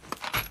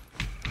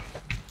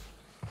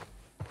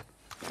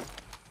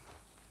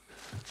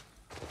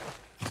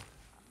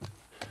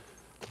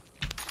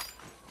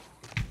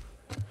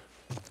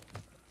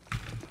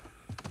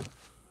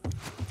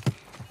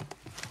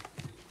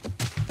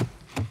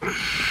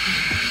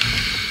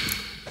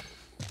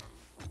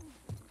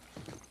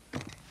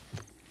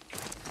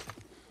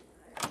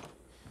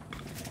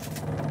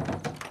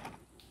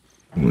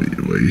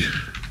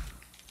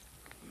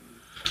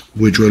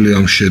 ვეჭველი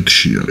ამ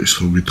შედშია ის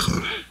ხო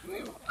გითხარი.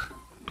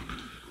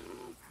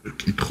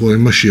 კითხვა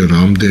იმაშია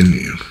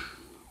რამდენია.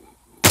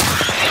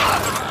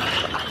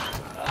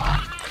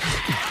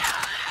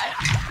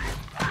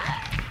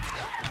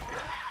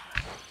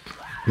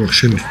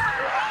 შენ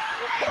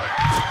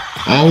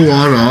აუ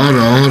არა.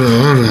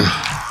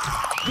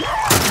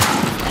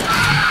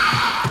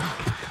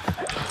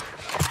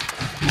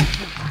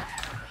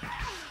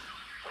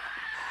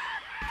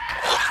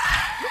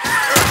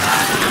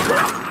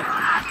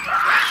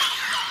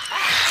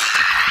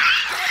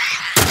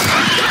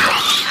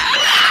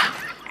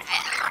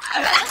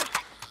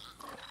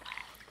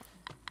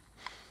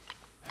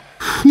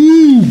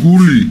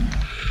 გული.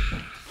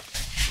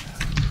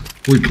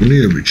 ой,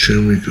 ტუნიები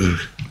ჩემი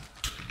კარგი.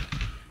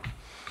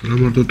 რა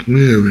მარტო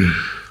ტუნიები.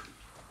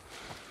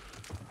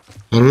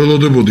 არ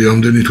ველოდებოდი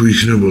ამდენი თუ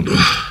იქნებოდა.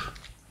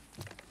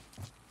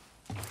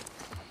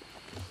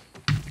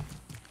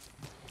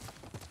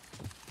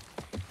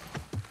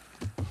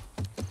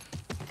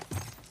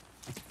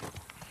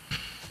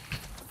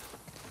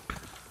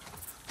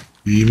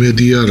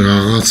 იმედია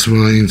რაღაც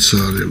მაინც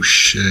არის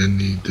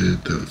შენი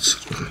დედაც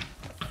რა.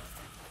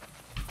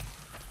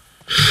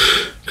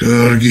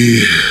 კარგი.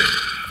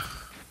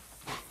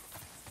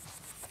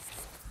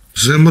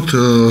 ზემოთ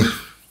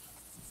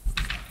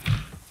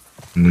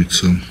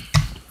მოიცა.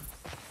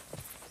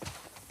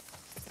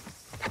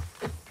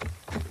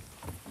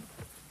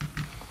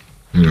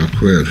 რა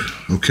ქვერ.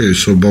 ოკეი,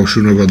 so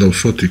ბავშვი უნდა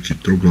გადავსვათ იქით,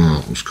 რომ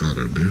გააღოს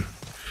კარები.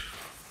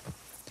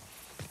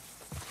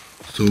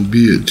 So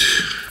be it.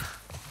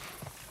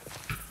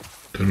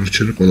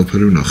 დანარჩენი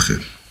ყველაფერი ვნახე.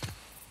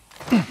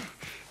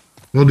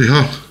 მოდი,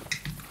 ჰა.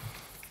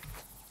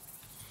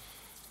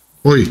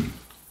 ой.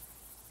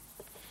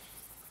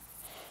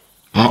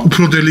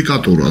 უფრო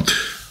დელიკატურად.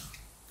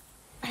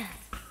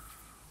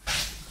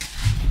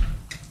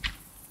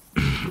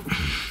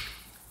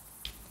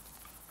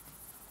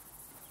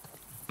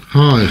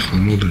 Hi,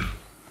 Hamude.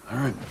 All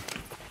right.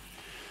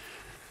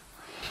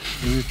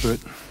 Give me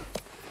foot.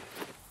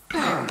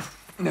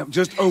 Now,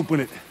 just open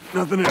it.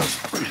 Nothing else.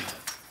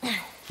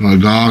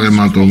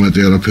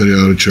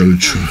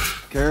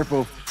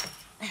 Careful.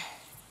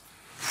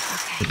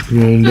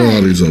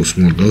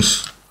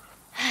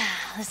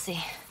 Let's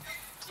see.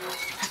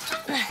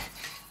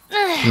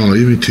 Oh,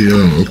 imiti,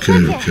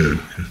 okay.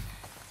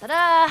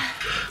 Ta-da!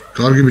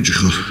 Კარგი ბიჭი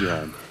ხარ. Good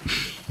job.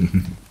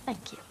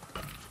 Thank you.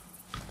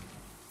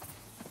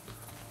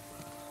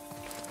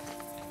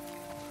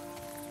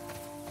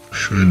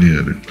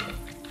 შვენიერი.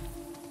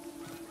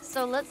 So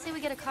let's say we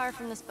get a car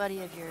from this buddy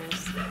of yours.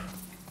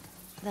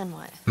 Then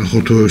what? ახლა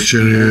თუ ეს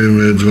შენი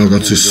მე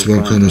რაღაცის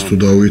მანქანას თუ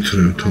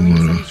დავითრე თუ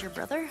მარა. He's your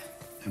brother?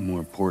 And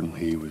more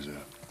importantly, he was a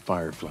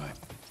firefly.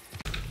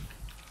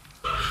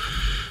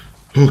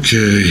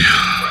 Okay.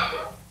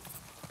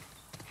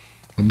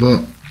 აბა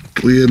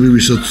ტყუიები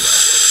ვისაც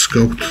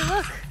გაქვთ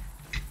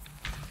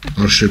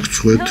არ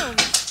შეგწყვეთ.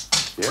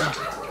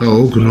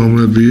 აუ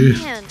გნომები.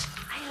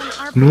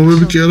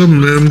 გნომები კი არა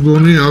მე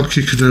მგონი აქ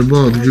იქნება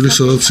ადგილი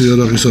სადაც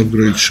იარაღის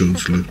upgrade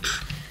შევძლებთ.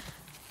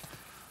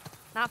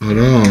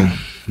 არა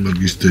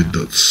მაგის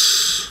დედაც.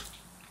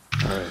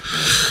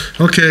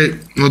 Okay,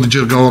 მოდი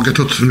ჯერ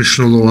გავაკეთოთ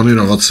მნიშვნელოვანი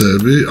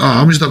რაღაცეები.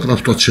 ამის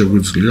დაკრაფტვაც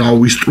შეგვიძლია. აუ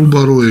ის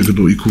ტრუბა რო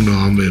ეგდო იქ უნდა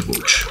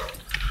ამეღოჩ.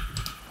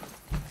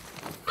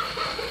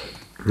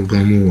 რო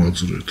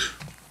გამოვაძრეთ.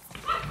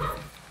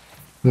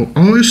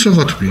 ეს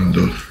რაღაც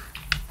მინდა.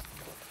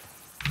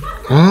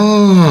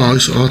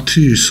 ეს 10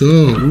 ისა?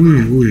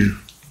 უი.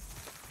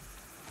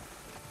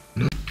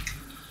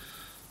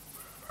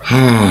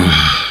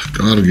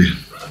 კარგი.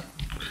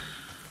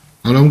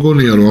 არ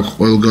ამგონია რომ აქ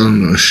ყველგან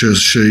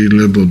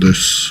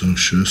შეიძლებოდეს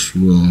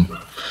შესვლა.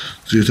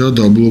 ზედა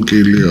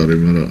დაბლოკილი არის,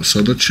 მაგრამ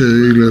სადაც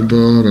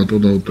შეიძლება რატო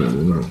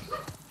დავტოვო რა?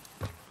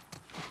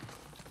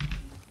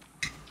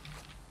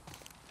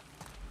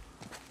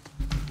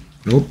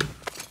 Nope.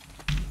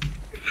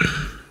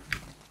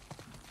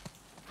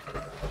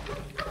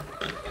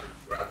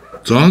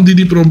 ძალიან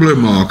დიდი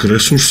პრობლემა აქვს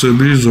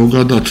რესურსები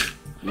ზოგადად.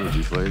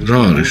 რა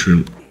არის შენ?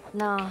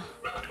 No.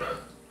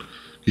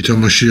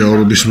 ითამაში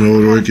აურობის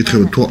მეორე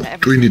ეკითხება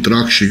ტვინი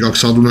ტრაქში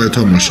გაქვს სად უნდა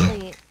ეთამაშა?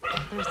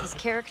 There's this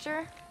character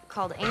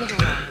called Angel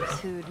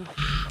who'd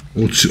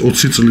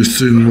 20 წლის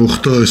წინ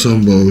მოხდა ეს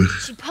ამბავი.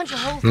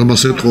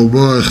 რამას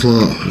ეთყობა ახლა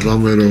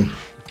რამე რო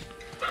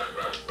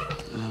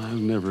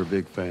I'm never a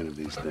big fan of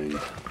these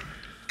things.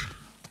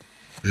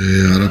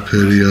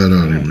 არაფერი არ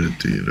არის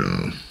მეტი რა.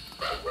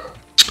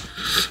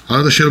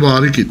 არა და შეიძლება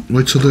არ იქით,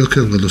 მოიცადე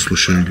აქედან გადასვლა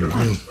შეიძლება.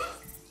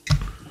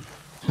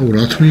 აუ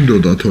რა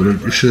თმინდოდა თორე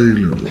კი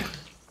შეიძლება.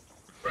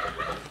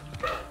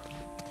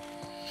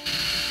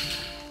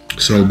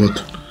 ალბათ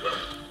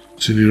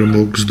ცინი რომ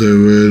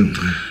მოგზდევე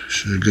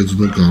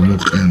შეგეძლო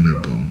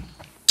გამოყენება.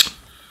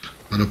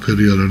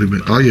 არაფერი არ არის მე.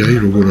 აი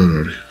როგორ არ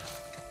არის.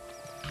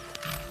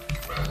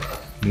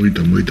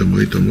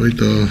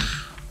 მოიტა.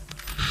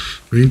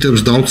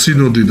 ვინტერს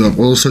დავცინოდი და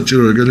ყველა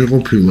საჭირო ეგენი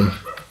ყოფილა.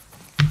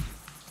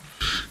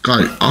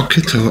 კაი,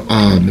 აქეთ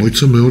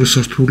მოიცა მეორე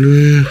სართული.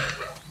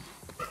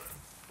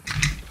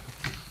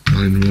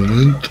 აი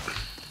მომენტ.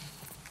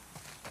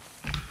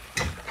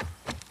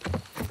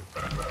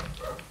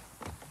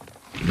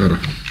 არა.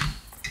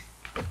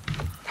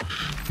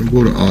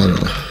 როგორ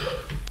არა.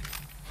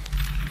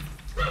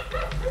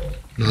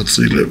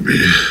 ნაწილები.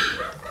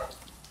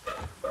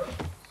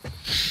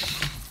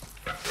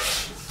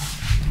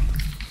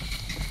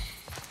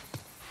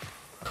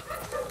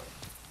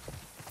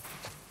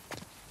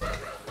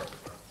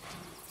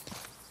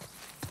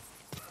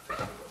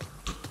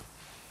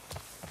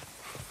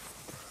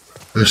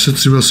 ესეც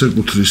იმას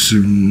ეკუთვნის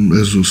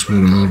ეზოს,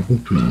 მაგრამ არ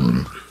ყოფილა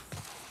არა.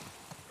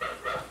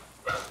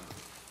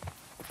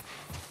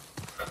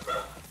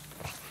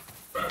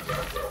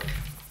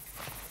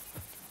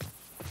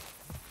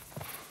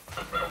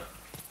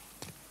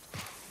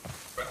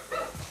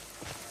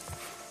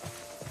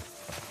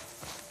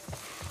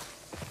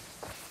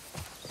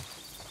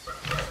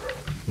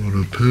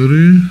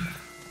 არაფერი.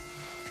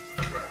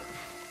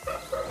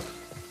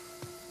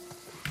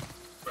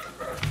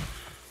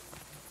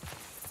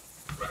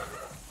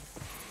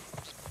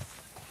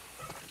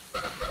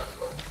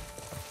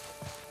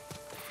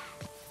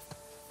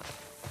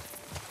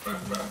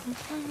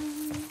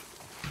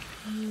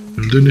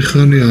 იმდენი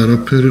ხანი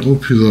არაფერი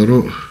ყოფილა,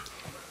 რომ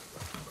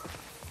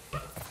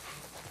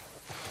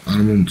არ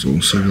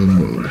მომწონს ეგ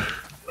ამბავი.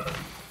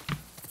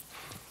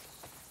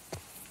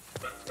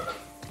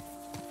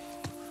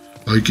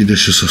 აი კიდე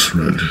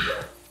შესასვლელი.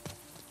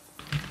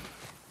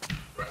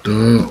 და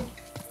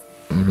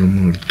არა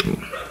მარტო.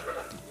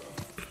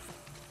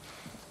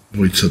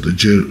 მოიცადე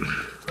ჯერ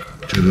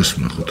ეს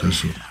ნახოთ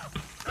ესო.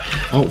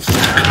 აუ.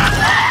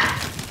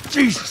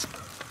 Jesus.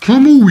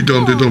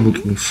 გამოვიდან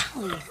დედამოწმოს.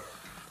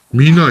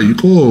 მინა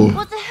იყო?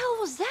 What the hell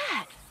was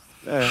that?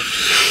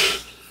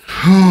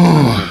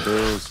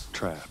 Those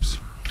traps.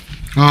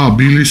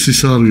 ბილის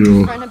ის არისო.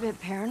 Friend a bit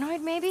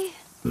paranoid, maybe?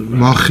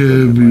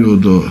 მახეებიო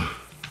და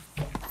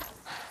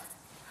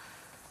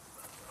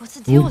What's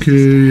the deal with this?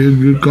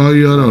 Okay,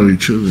 კაი არ არის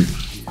ჩემი.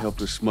 He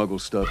helped us smuggle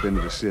stuff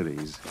into the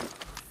cities.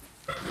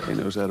 He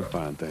knows how to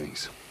find things.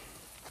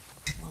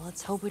 Well,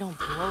 let's hope we don't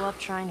blow up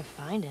trying to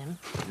find him.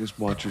 Just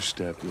watch your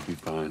step, you'll be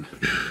fine.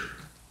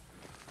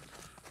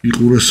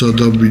 იყურესა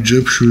და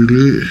ბიჯებ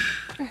შვილი.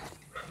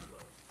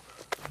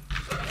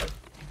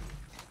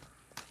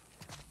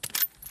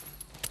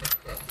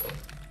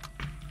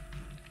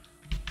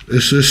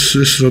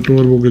 ეს რატო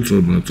არ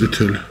მოგეწონა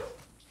წითელი?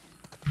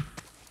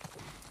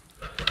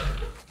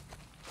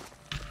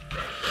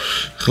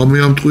 ხამე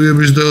ამ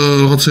ტყუების და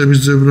რაღაცების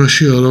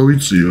ძებრაში არ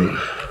ავიწიო.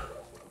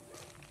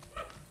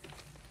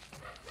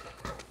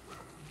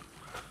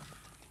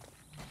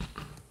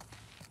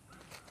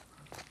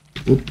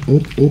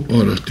 ოპ,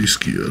 არა,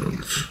 დისკია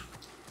რაღაც.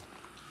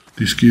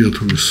 დისკია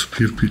თუ ეს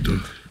ფირფიტა.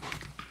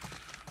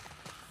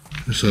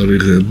 ეს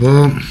არის ღება.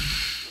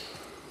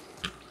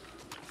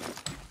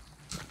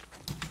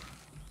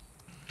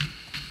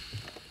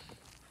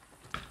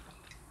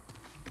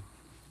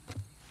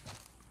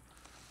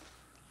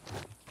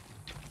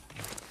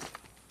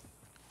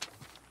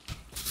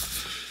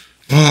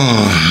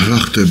 რა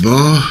ხდება?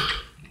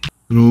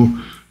 ნუ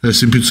ეს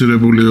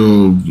ინფიცირებულიო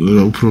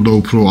უფრო და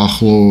უფრო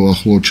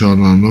ახლო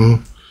ჩანანო.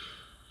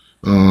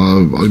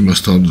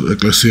 იმასთან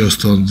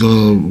ეკლესიასთან და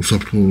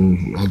უსაფრთხო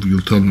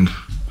ადგილებთანო.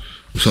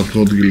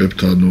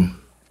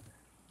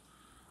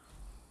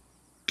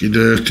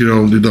 კიდე ერთი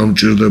რაუნდი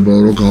დამჭირდება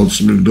რომ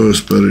გავწმირდო ეს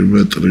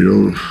პერიმეტრიო.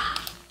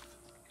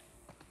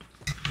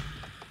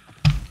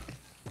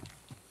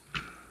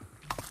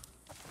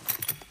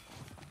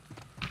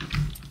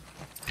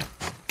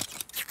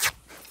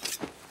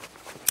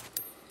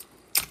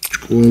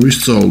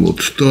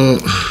 ვისწავლოთ და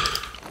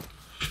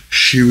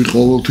შივი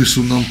ყოველთვის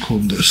უნდა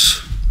მქონდეს.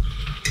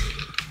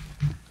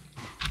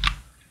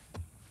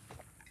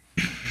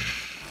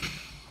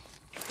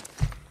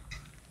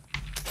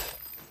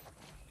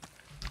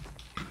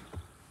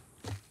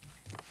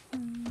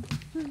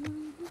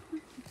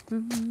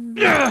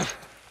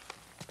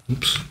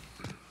 Ups.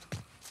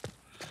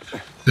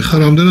 ეხლა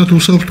რამდენად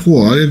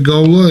უსაფრთხოა, ეგ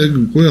გავლა, ეგ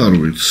უკვე არ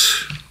ვიცი.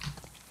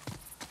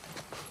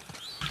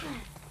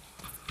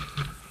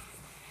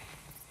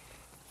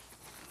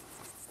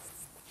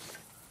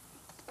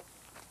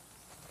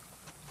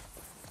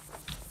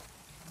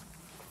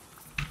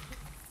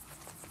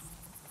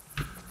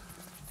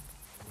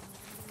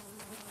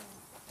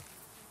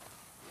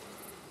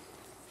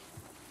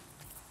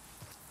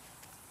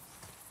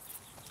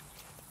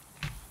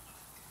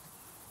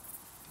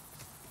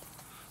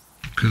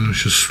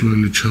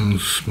 შესვლელი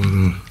ჩანს,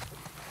 მაგრამ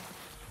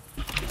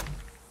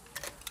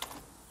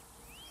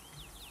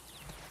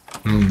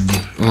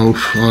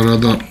არა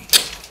და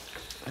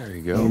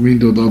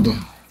მინდოდა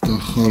და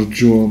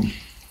ხარჯო.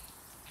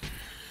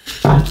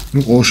 ნუ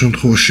ყოველ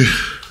შემთხვევაში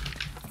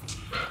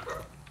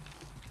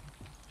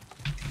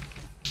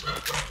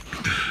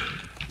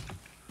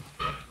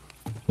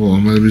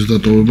ამების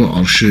დატოვება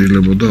არ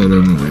შეიძლება და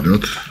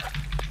არანაირად.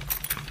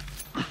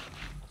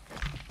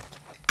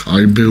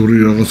 აი ბევრი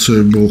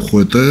რაღაცები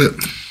მოხვედე.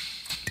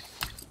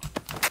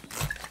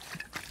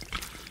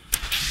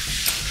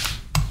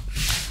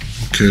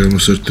 ოკეი,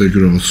 მას ერთ ეგ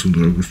რაღაც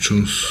უნდა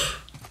გურჩანს.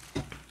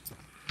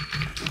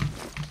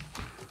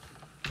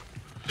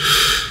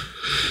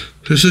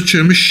 ესე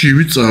ჩემი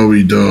შივი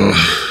წავიდა.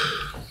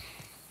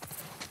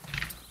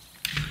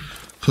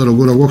 ხა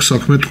როგორ აგვაქვს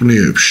საქმე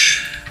ტყნიებში.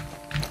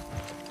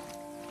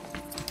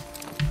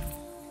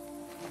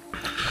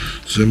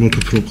 ზემოთ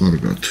უფრო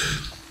კარგად.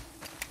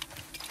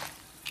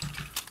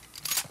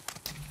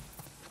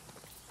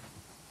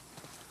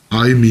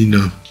 აი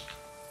მინა.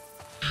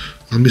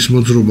 ამის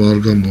მოძრობა არ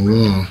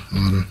გამოვა?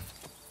 არა.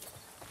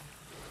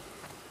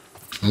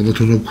 ალბათ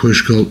უნდა ქვეშ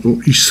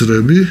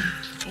ისრები.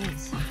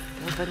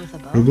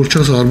 როგორც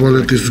ჩანს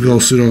არბალეტის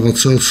მსგავსი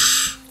რაღაცაც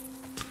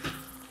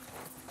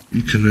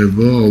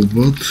იქნება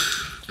ალბათ,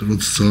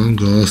 რაც ძალიან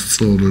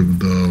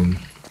გაასწორებდა.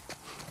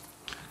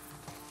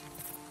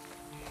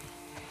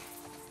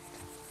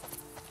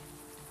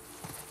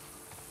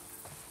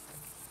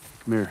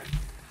 Come here.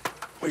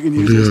 We can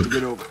use this to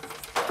get over.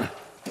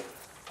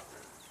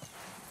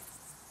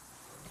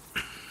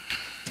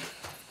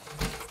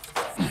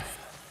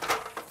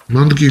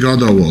 მანდ კი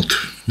გადავალთ,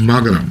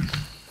 მაგრამ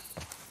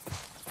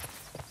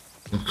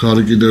აქ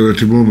არის კიდევ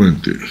ერთი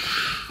მომენტი.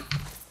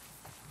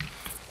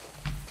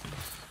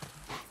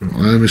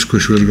 აი ამის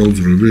ქვეშ ვერ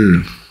გავძვრები?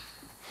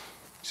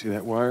 See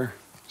that wire?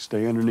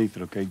 Stay underneath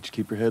it, okay? Just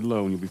keep your head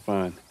low and you'll be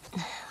fine.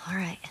 All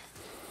right.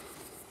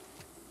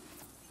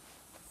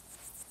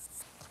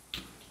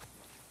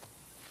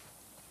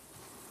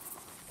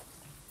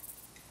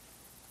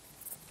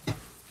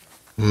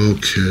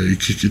 Okay,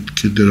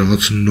 კიდე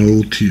რაღაც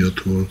ნოუთია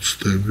თუ არ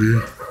ვცდები.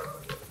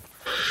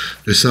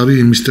 ეს არის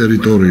იმის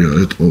ტერიტორია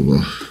ეტყობა.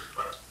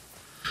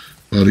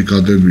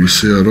 ბარიკადები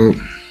ისეა, რომ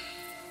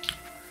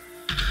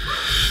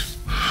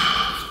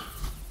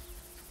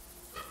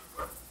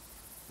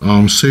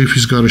ამ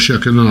სეიფის გარეშე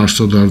აქედან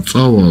არცად არ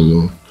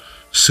წავალო.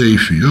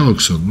 სეიფია აქ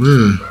სადმე?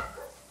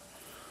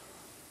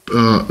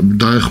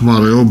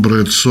 დაეხმარეო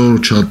ბრედსო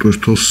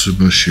ჩატვირთოს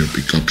იმაშიო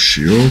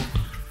პიკაპშიო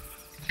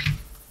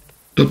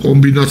და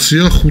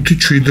კომბინაცია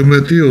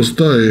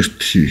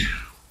 5-17-21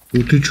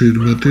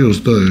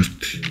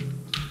 5-17-21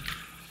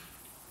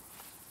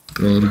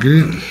 კარგი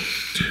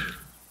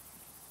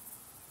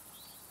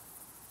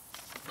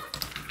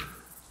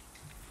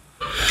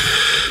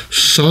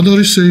სად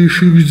არის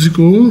სეიფი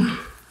ბიძიკო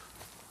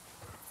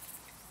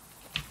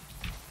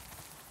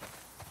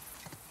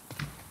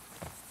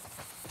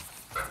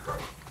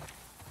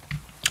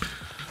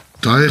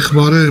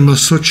დაეხმარე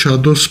იმასო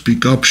ჩადოს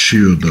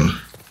პიკაპშიო და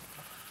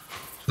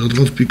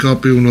სადღაც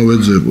პიკაპი უნდა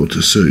ვეძებოთ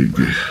ესე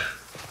იგი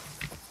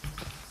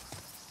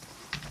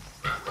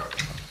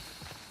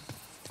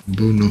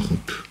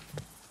ნახოთ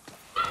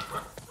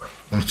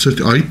არც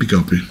ერთი აი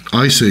პიკაპი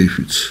აი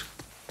სეიფიც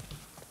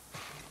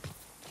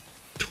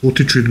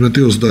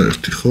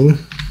 5-17-21 ხო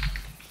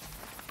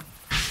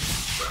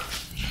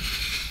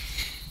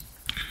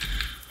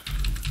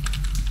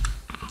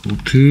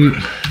 5-17-21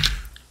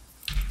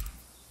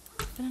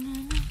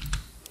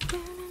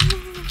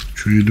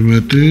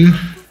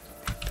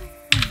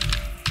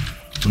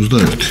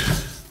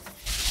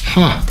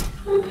 ჰა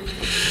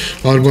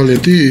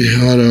არბალეტი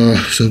არა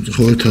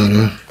სამწუხაროდ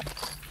არა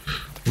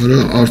არა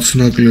არც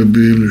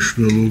ნაკლები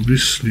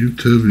მნიშვნელობის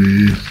ნივთები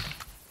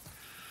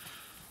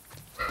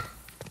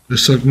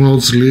ეს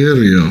საკმაოდ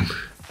ძლიერია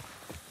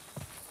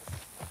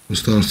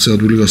უბრალოდ არც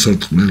ადვილი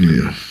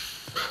გასარტყმელია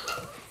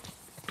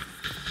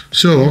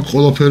всё აქ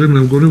ყველაფერი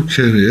მე მგონი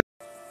ვქენია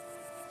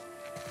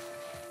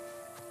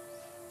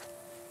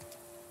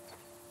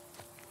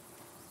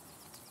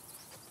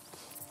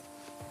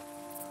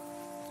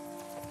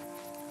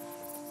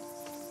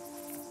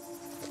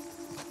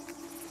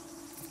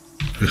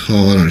ეხლა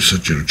არ არის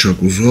საჭირო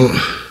ჩაკუზო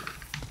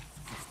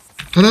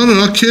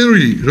არა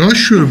კერი რა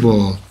შვება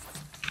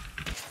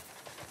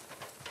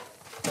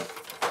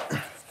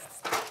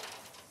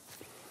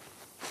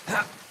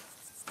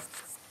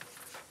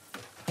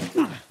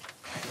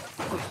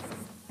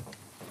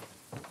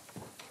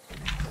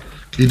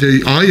კიდე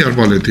აი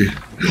არბალეტი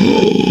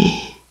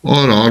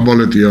არა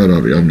არბალეტი არ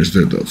არის ამის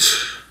დედაც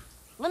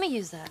Let me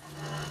use that.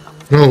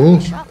 Bravo.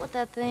 Shot with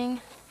that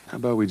thing. How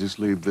about we just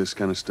leave this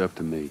kind of stuff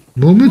to me?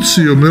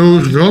 მომეციო მე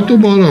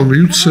რატომ არა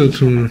მივცეთ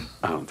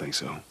I don't think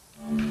so.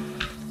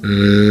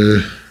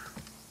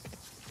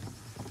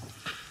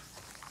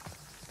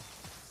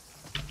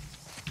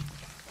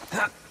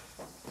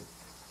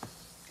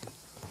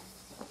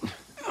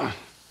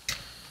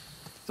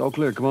 It's all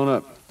clear. Come on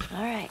up.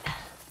 All right.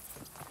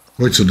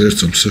 მოიცადე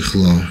ერთს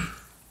ახლა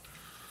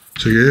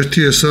ესე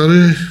ერთი ეს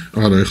არის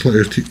არა ახლა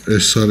ერთი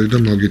ეს არის და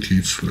მაგითი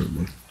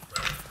იცვლება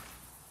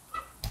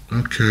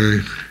ოკეი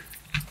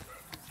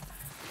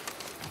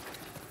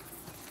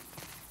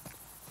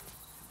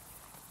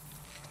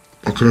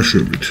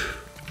აკრაშებით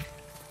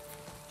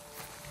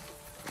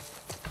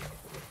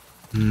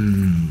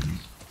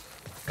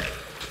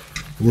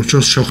როგორც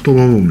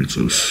შახტომა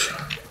მომიწევს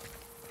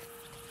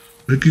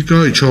მე კი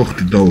კაი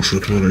ჩავხდი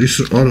დავუშვათ მაგრამ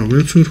ის არა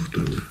მეც ვერ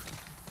ხდები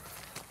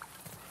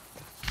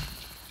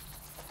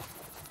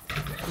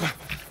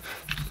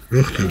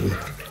რა ხდება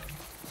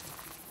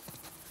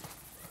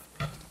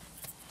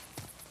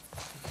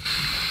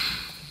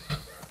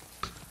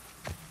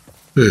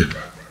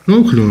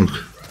ნოკლოკ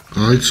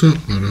აიცა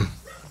არა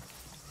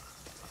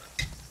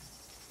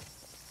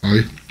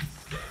აი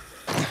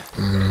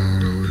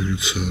არა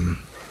ვიცა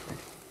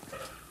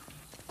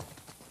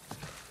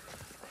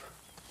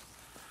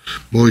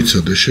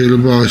მოიცადე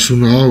შეიძლება ეს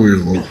უნდა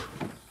ავიღო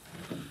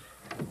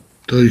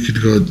და იქით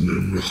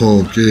ხო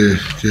კი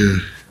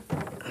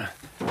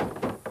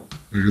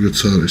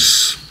ეგრეც არის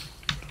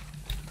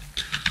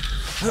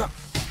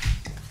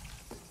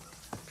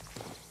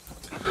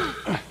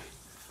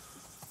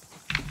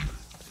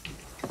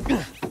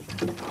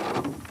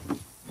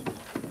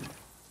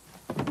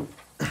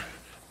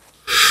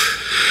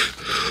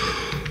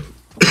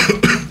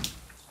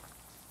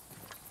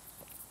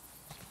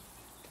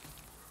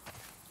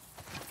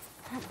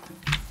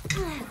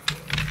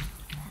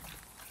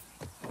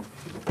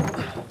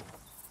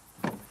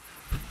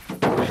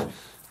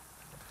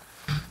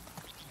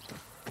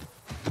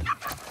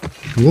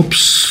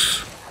Whoops.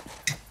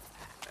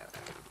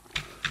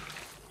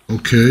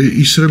 Okay,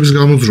 ისრების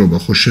გამოძრობა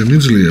ხო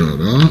შემიძლია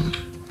რა?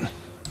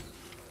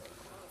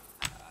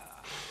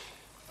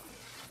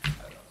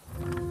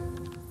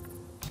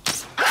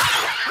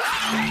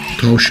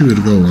 თავში ვერ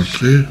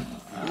გავარტყი.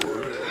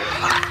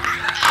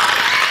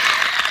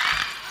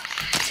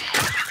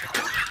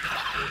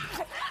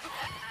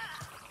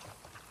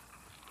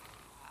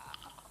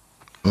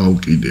 აუ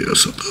კიდეა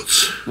სადღაც.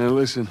 Now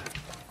listen.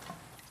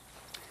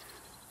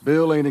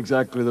 Bill ain't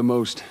exactly the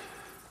most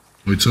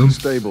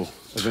stable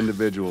of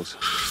individuals.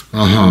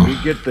 When we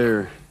get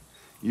there,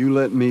 you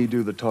let me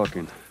do the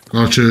talking.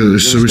 Gotcha.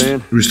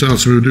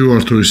 Ვისთანაც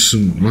მივდივართ, ის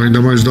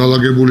მაინდა-მაინც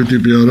დაალაგებული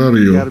ტიპი არ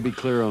არისო.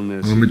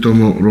 ამიტომ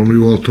რომ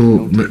მივალთო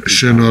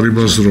შენ არ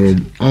იბაზრო.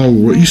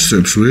 აუ,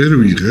 ისებს ვერ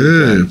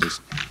ვიღებ.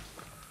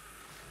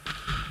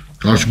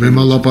 გაშ მე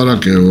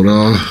მალაპარაკეო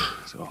რა.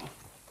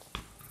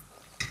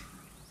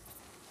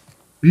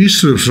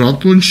 ისრებს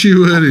რატონში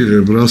ვერ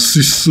იღებ რა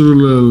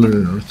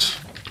სისულელეაც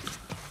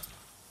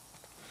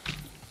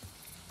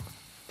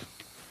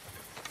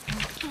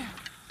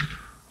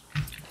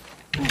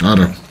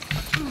არა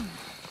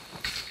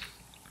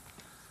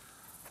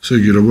ესე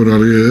იგი როგორ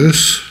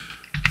არის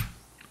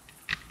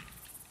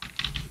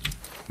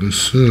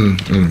ეს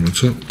არა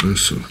მოცა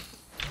ეს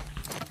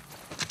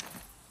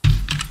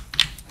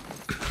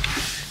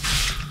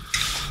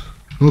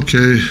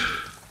ოკეი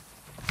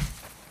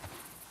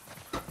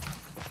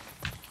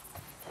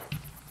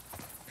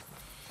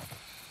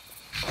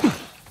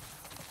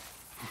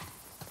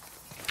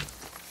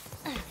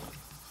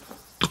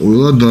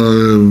ყველა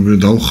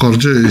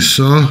დავხარჯე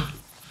ისა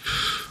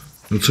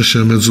როცა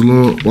შემეძლო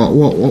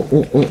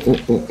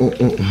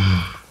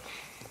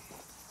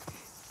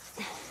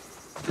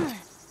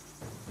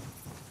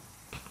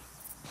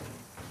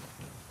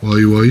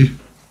ვაი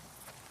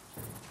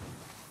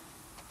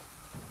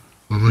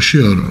ამაში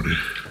არ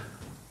არის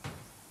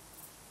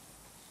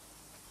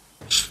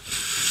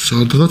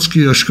სადღაც კი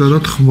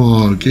აშკარად ხმა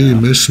კი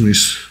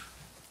მესმის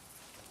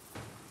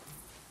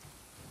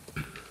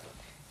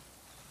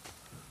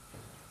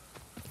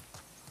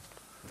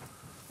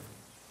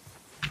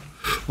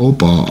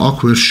ოპა, აქ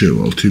ვერ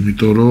შევალთ,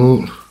 იმიტომ რომ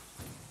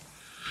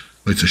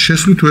მაიცა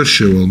შესვლით ვერ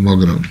შევალ,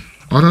 მაგრამ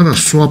არა,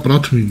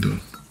 სვაპრად მინდა.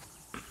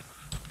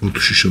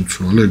 ბოთში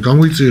შემცვალე,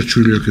 გამოიწიე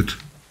ჩვილი აქეთ.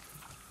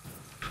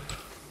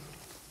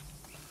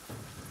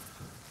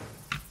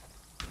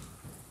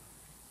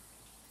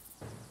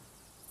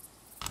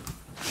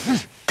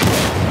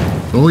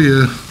 Oh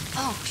yeah.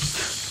 Oh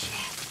shit.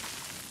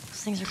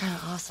 Those things are kind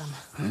of awesome.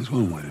 That's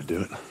one way to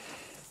do it.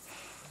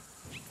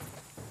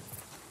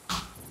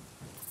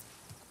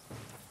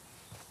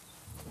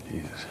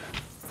 Jesus.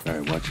 All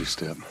right, watch your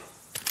step.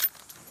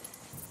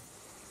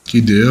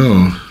 კიდეა,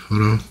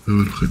 არა,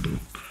 ვერ ხედავ.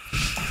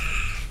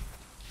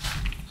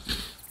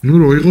 ნუ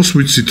რო იყოს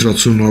ვიცით რაც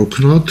უნდა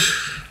ვქნათ.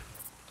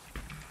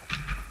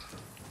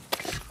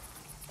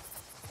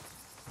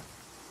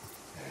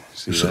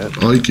 See that?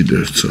 აი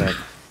კიდე ერთსა.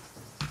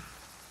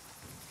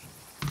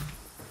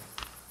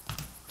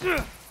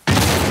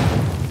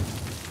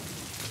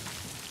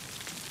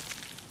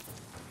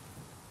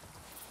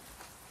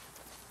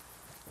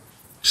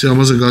 ისე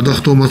ამაზე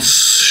გადახტომაც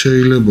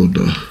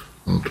შეიძლებოდა.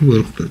 თუ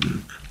ვერ ხვდები.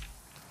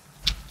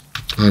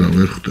 არა,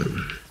 ვერ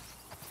ხვდები.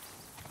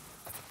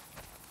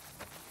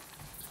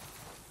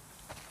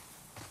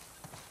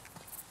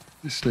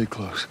 Just stay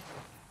close.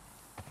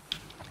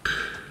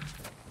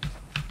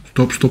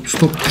 Stop.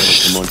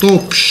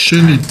 Stop,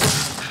 შენი.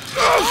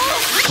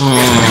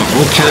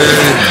 Okay.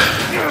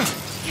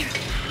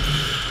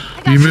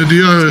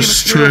 იმედია ეს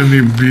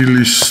ჩვენი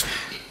ბილის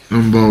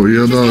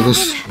ამბავია და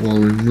არის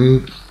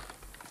ვავინე.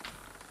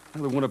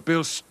 They want to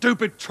build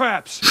stupid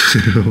traps.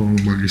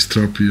 მაგის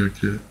ტრაპია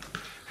კი.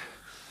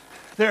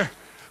 There,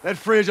 that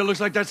fridge, it looks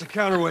like that's a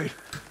counterweight.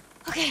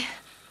 Okay.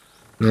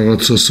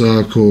 რაღაცა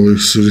სააქო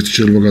ის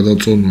რიცხელმა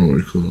გადაწონაო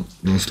იქო და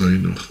მას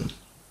დაინახა.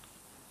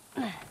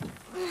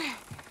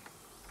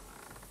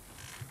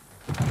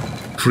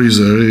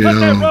 Freezer,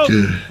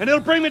 okay. And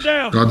it'll bring me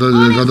down.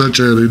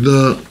 გადაჭერი და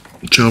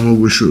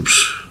ჩამოგვიშვებს.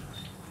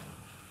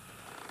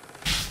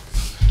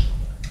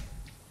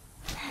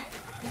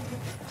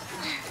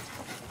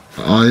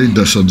 აი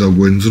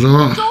დასადაგვენძრა.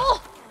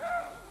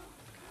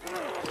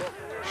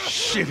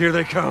 Shit, here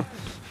they come.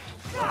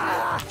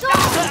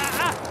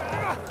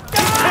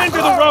 Hand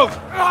to the rope.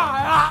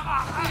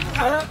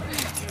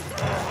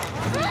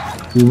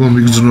 უბა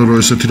მიგძნო რომ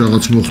ესეთი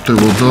რაღაც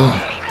მოხდებოდა.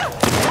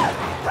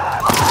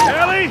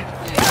 Ellie,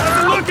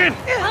 I'm looking.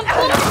 I'm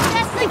pulling as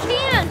best I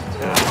can.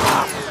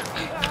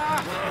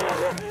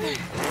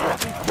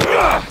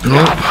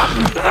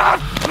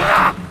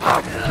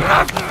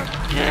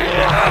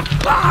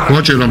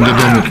 Watch it, I'm the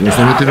dumb one.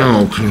 So let it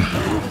out.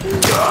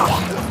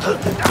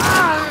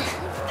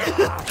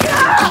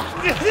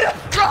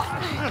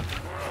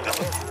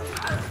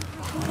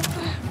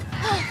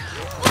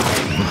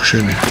 Oh,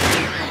 shit.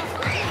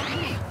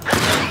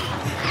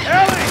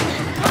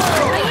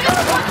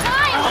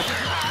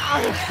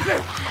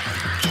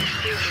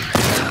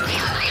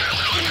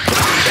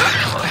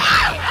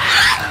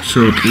 So,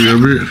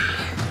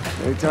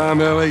 Hey, Tom,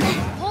 Ellie.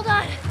 Hold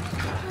on.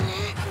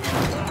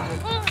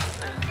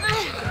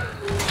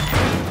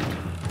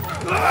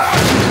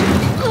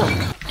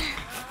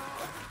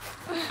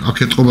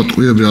 აკეთყობა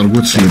ტყუები არ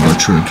გვეცლება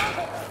ჩვენ.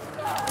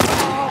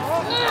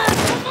 Come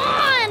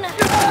on.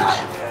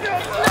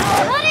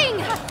 Cutting.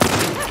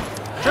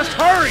 Just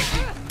hurry.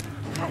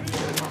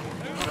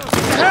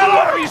 Hell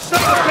over, you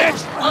son of a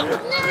bitch.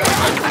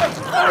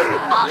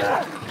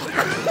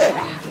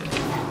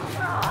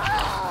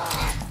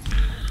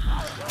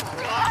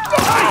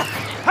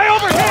 Hey,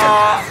 over here.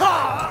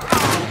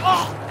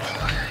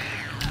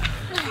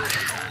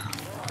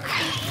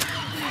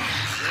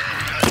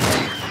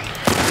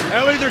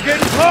 Ellie, they're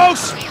getting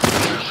close.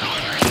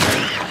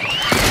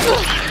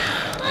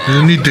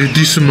 Ენი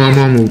დედის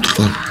მამა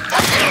მოუთხა.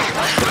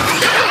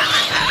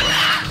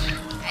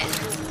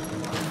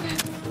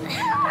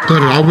 და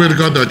რა ვერ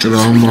გადაჭრა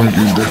ამ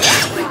მანკილდეში.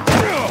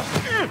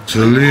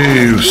 The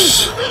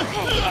leaves.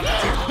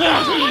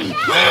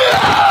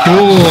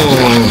 Oh,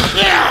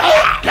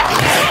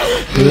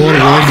 what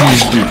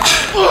is it?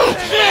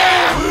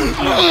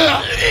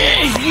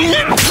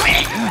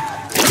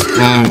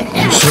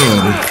 I'm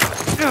sorry.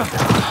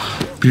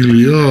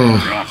 Billy,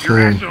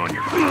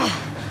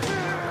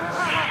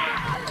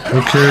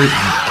 okay.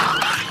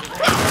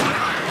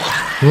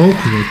 Oh,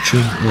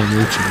 connection. Oh,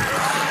 wait.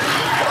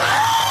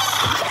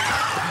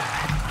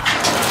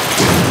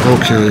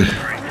 Okay.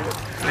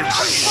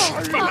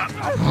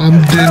 I'm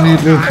Danny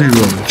Lopi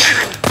Lunch.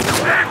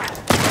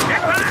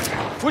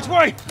 Which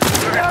way?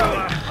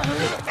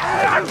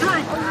 I'm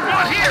through.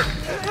 Not here.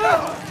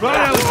 Right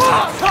out.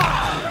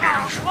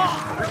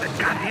 Where's the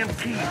goddamn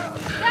key?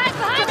 Guys,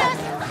 behind us!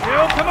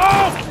 Bill, come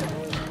on!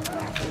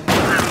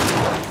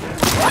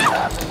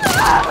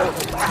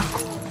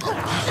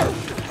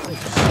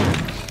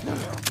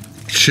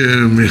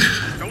 Jeremy.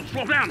 Don't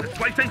slow down. This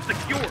place ain't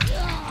secure. Wait,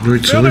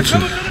 Bill, they're wait.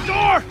 coming to the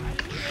door.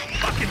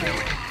 Fucking do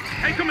it.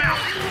 Take them out.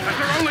 That's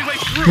our only way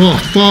through. Oh,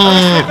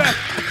 fuck.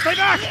 Stay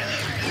back.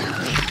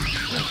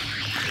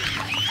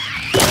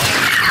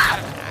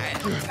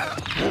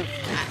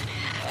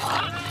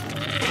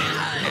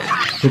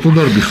 What would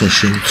that be for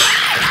shit?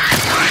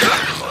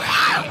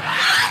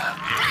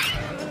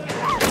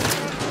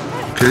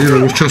 Okay,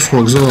 I will just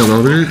walk there,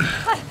 already.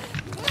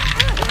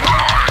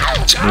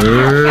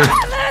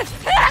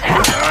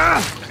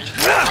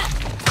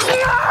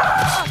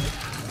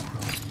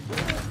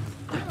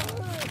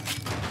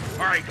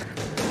 Alright.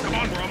 Come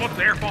on, we're almost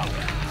there. Follow.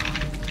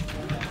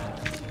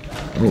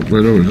 Oh,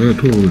 right over there,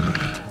 totally.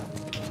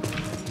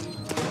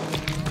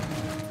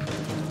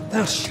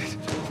 Oh, shit.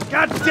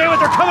 God damn it,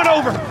 they're coming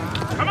over.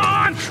 Come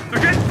on.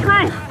 They're getting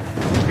through.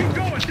 Keep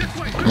going this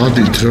way.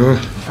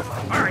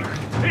 Alright.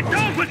 It's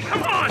over.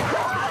 Come on.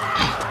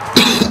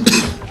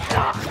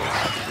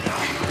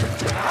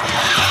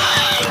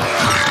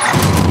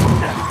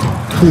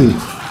 Cool.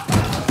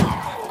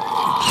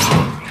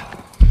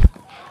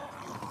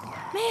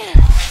 Man,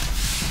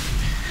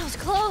 that was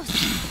close.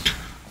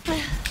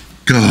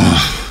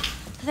 God.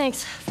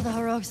 Thanks for the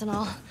heroics and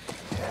all.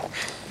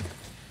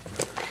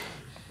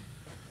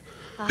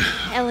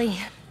 Ellie.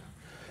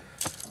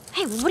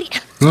 Hey, what are you...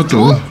 Not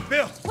all.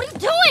 Bill. What are you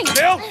doing?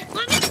 Bill.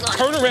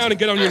 Turn around and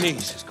get on your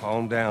knees. Just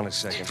calm down a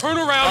second. Turn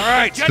around. All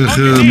right. Get on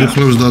your knees.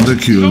 Mukhlevs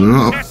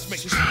dadekīla, Test me.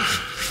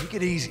 Take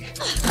it easy.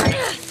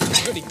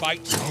 Any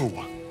bites?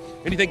 Oh.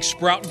 Anything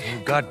sprouting?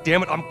 Oh, God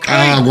damn it, I'm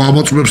Ah,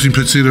 გვამოწმებს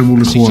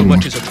ინფეცირებული See so ხوار.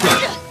 much as a trick.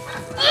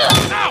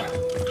 Ow.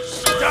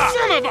 Stop.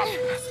 Son of a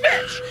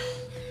bitch.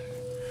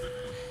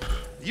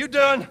 You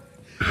done?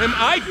 Am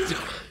I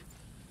done?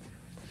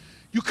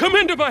 You come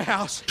into my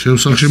house.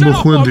 შემსახში set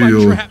off all my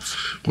მოხვედიო. traps.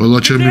 ყველა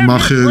ჩემი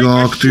მახე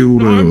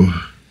გააქტიურეო.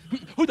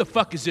 Who the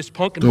fuck is this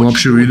punk and და what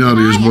ვაფშე you ვინ doing?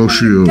 არის ეს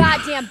ბავშვიო?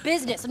 Goddamn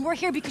business, and we're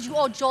here because you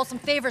owe Joel some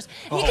favors.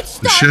 And you can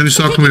stop. შენი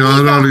საქმე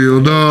არ არისო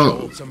და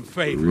Some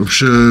favor.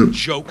 ვაფშე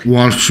Joke.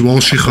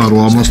 ვალში ხარო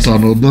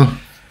ამასთანო და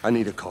I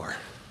need a car.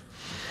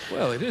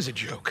 Well, it is a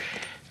joke.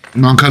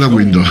 მანქანა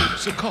გვინდა.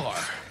 It's a car.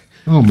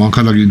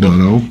 მანქანა გინდა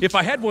რაო. If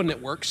I had one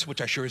that works,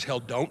 which I sure as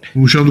hell don't.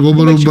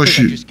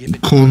 უშავდგომარეობაში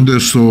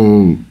კონდესო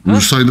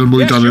საიდან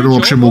მოიტანე რომ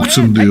ვაფშე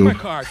მოგცემდიო. Take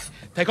my card.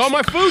 Take all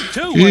my food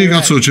too. კი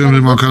კაცო, ჩემი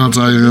მანქანა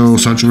წაიღეო,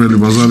 საჭმელი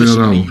ბაზარი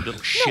არაო. Little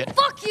No, shit.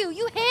 fuck you.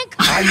 You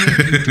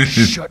handcuffed.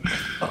 Shut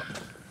up.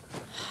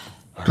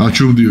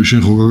 გაჩუმდიო,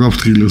 შენ ხო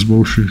გაგაფრთხილეს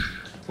ბავშვი.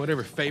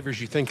 Whatever favors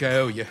you think I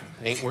owe you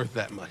ain't worth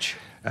that much.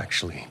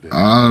 Actually,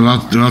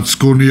 რაც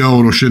გონიაო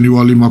რომ შენი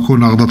ვალი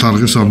მაქონ აღდათ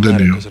არღეს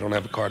ამდენიო. Because I don't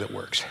have a car that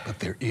works. but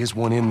there is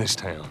one in this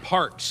town.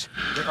 Parts.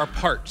 There are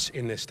parts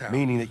in this town.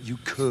 Meaning that you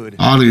could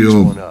არიო.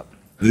 fix one up.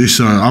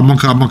 ისა ამ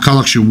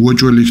ქალაქში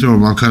უეჭველი იქნება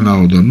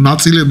მანქანაო და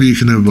ნაწილები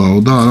იქნებაო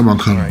და არა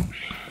მანქანა.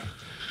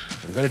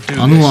 I'm gonna do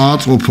ანუ this.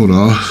 აწყობო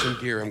რა. Some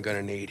gear I'm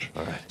gonna need.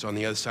 It's on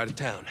the other side of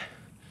town.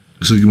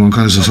 ესე იგი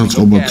მანქანის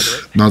სასაწყობად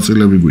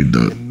ნაწილები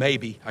გვინდა. And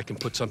maybe I can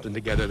put something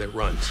together that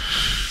runs.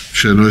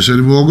 შენო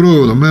ესენი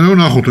მოაგროვო და მე რა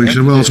ვნახოთ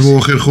იქნება რაც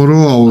მოვახერხო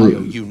რომ I owe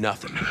you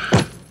nothing.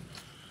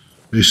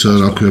 ისა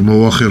რა ქვია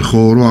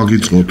მოვახერხო რომ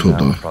აგიწყოთო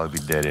და I'll probably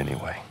be dead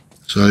anyway.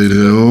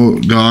 საიღეო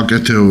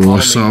გააკეთეო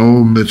ასაო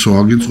მეცო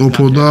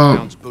აგიწყოფო და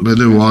მე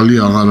ვალი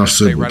აღარ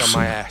Stay right on არსებობს.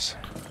 my ass.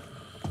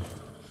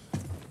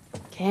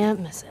 Can't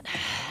miss it.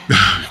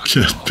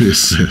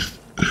 კეთესე.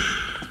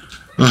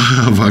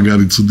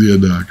 ვაგარი ცუდია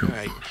დააკო.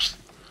 Right.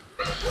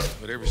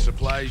 Whatever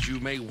supplies you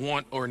may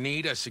want or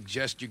need, I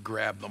suggest you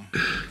grab them.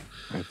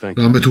 I think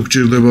და მე თუ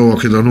გჭირდება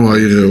ვაქედან ნუ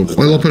აიღეო.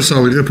 ყველაფერს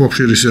ავიღებ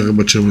ვაფშე რის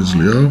აღება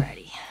შემიძლია.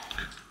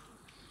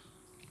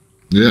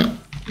 Ja.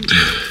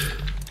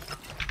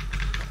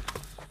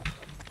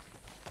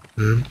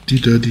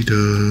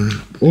 Dida.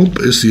 Op,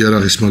 ეს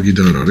იარაღის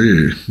მაგიდან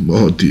არის?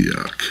 მოდი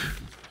აქ.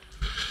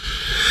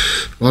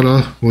 არა,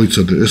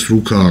 მოიცადე, ეს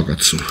რუკაა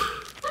კაცო.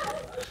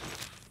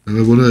 მე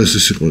მგონა ეს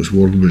იყო ეს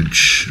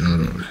workbench, არ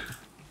არის.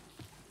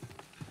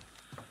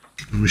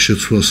 მის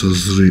შეცვლას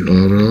აზრი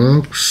არ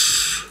აქვს.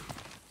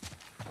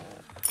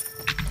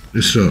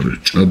 ეს რა არის?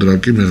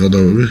 ჭადრაკი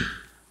მეღადავები.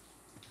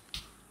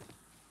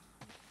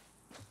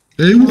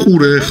 Ei,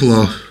 უყურე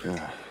ახლა.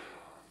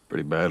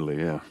 Pretty badly,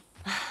 yeah.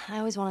 I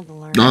always wanted to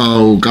learn.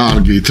 Oh,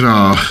 კარგით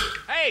რა.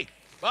 Hey,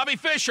 Bobby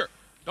Fischer!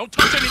 Don't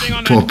touch anything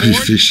on that Bobby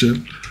board. Fischer.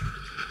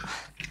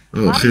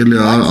 ხელი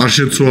არ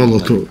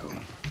შეცვალათო.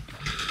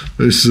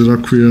 ეს რა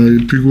ქვია,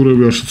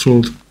 ფიგურები არ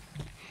შეცვალათ.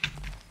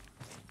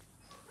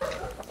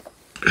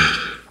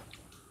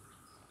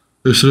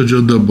 ეს რა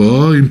ჯანდაბა,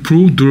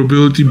 improved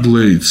durability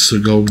blades,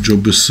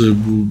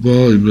 გაუმჯობესება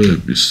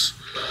იმების.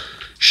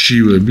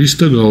 შივების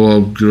და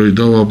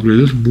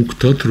გავაპგრეიდეთ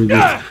მუქთად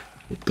როგორ.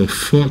 What the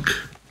fuck?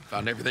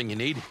 Found everything you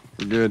need.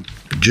 We're good.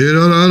 ჯერ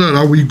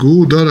არა, we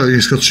good არა,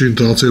 ის კაც შენ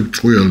დააცებ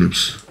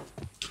ჭყუიალებს.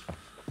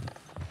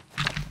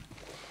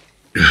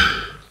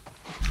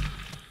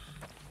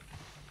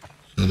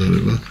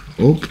 სადარება.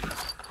 ოპ.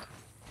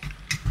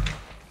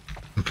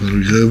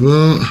 აპარიღება.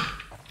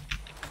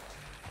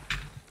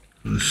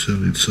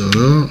 ესენიც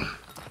არა.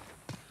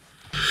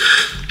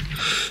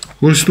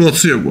 ორი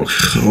სიტუაცია გვაქვს.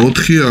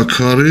 4 აქ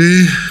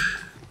არის.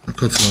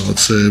 აქაც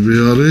რაღაცეები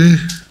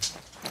არის.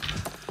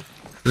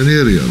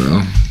 ენერია რა.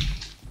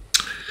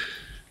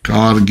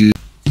 კარგი.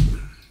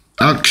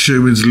 აქ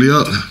შემიძლია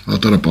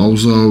პატარა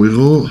პაუზა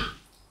ავიღო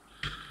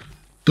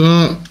და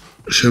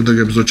შემდეგ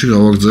ეპიზოდში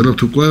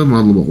გავაგრძელებთ უკვე.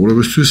 მადლობა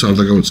ყურებისთვის, არ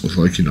დაგავიწყოთ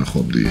ლაიქი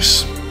ნახვამდის.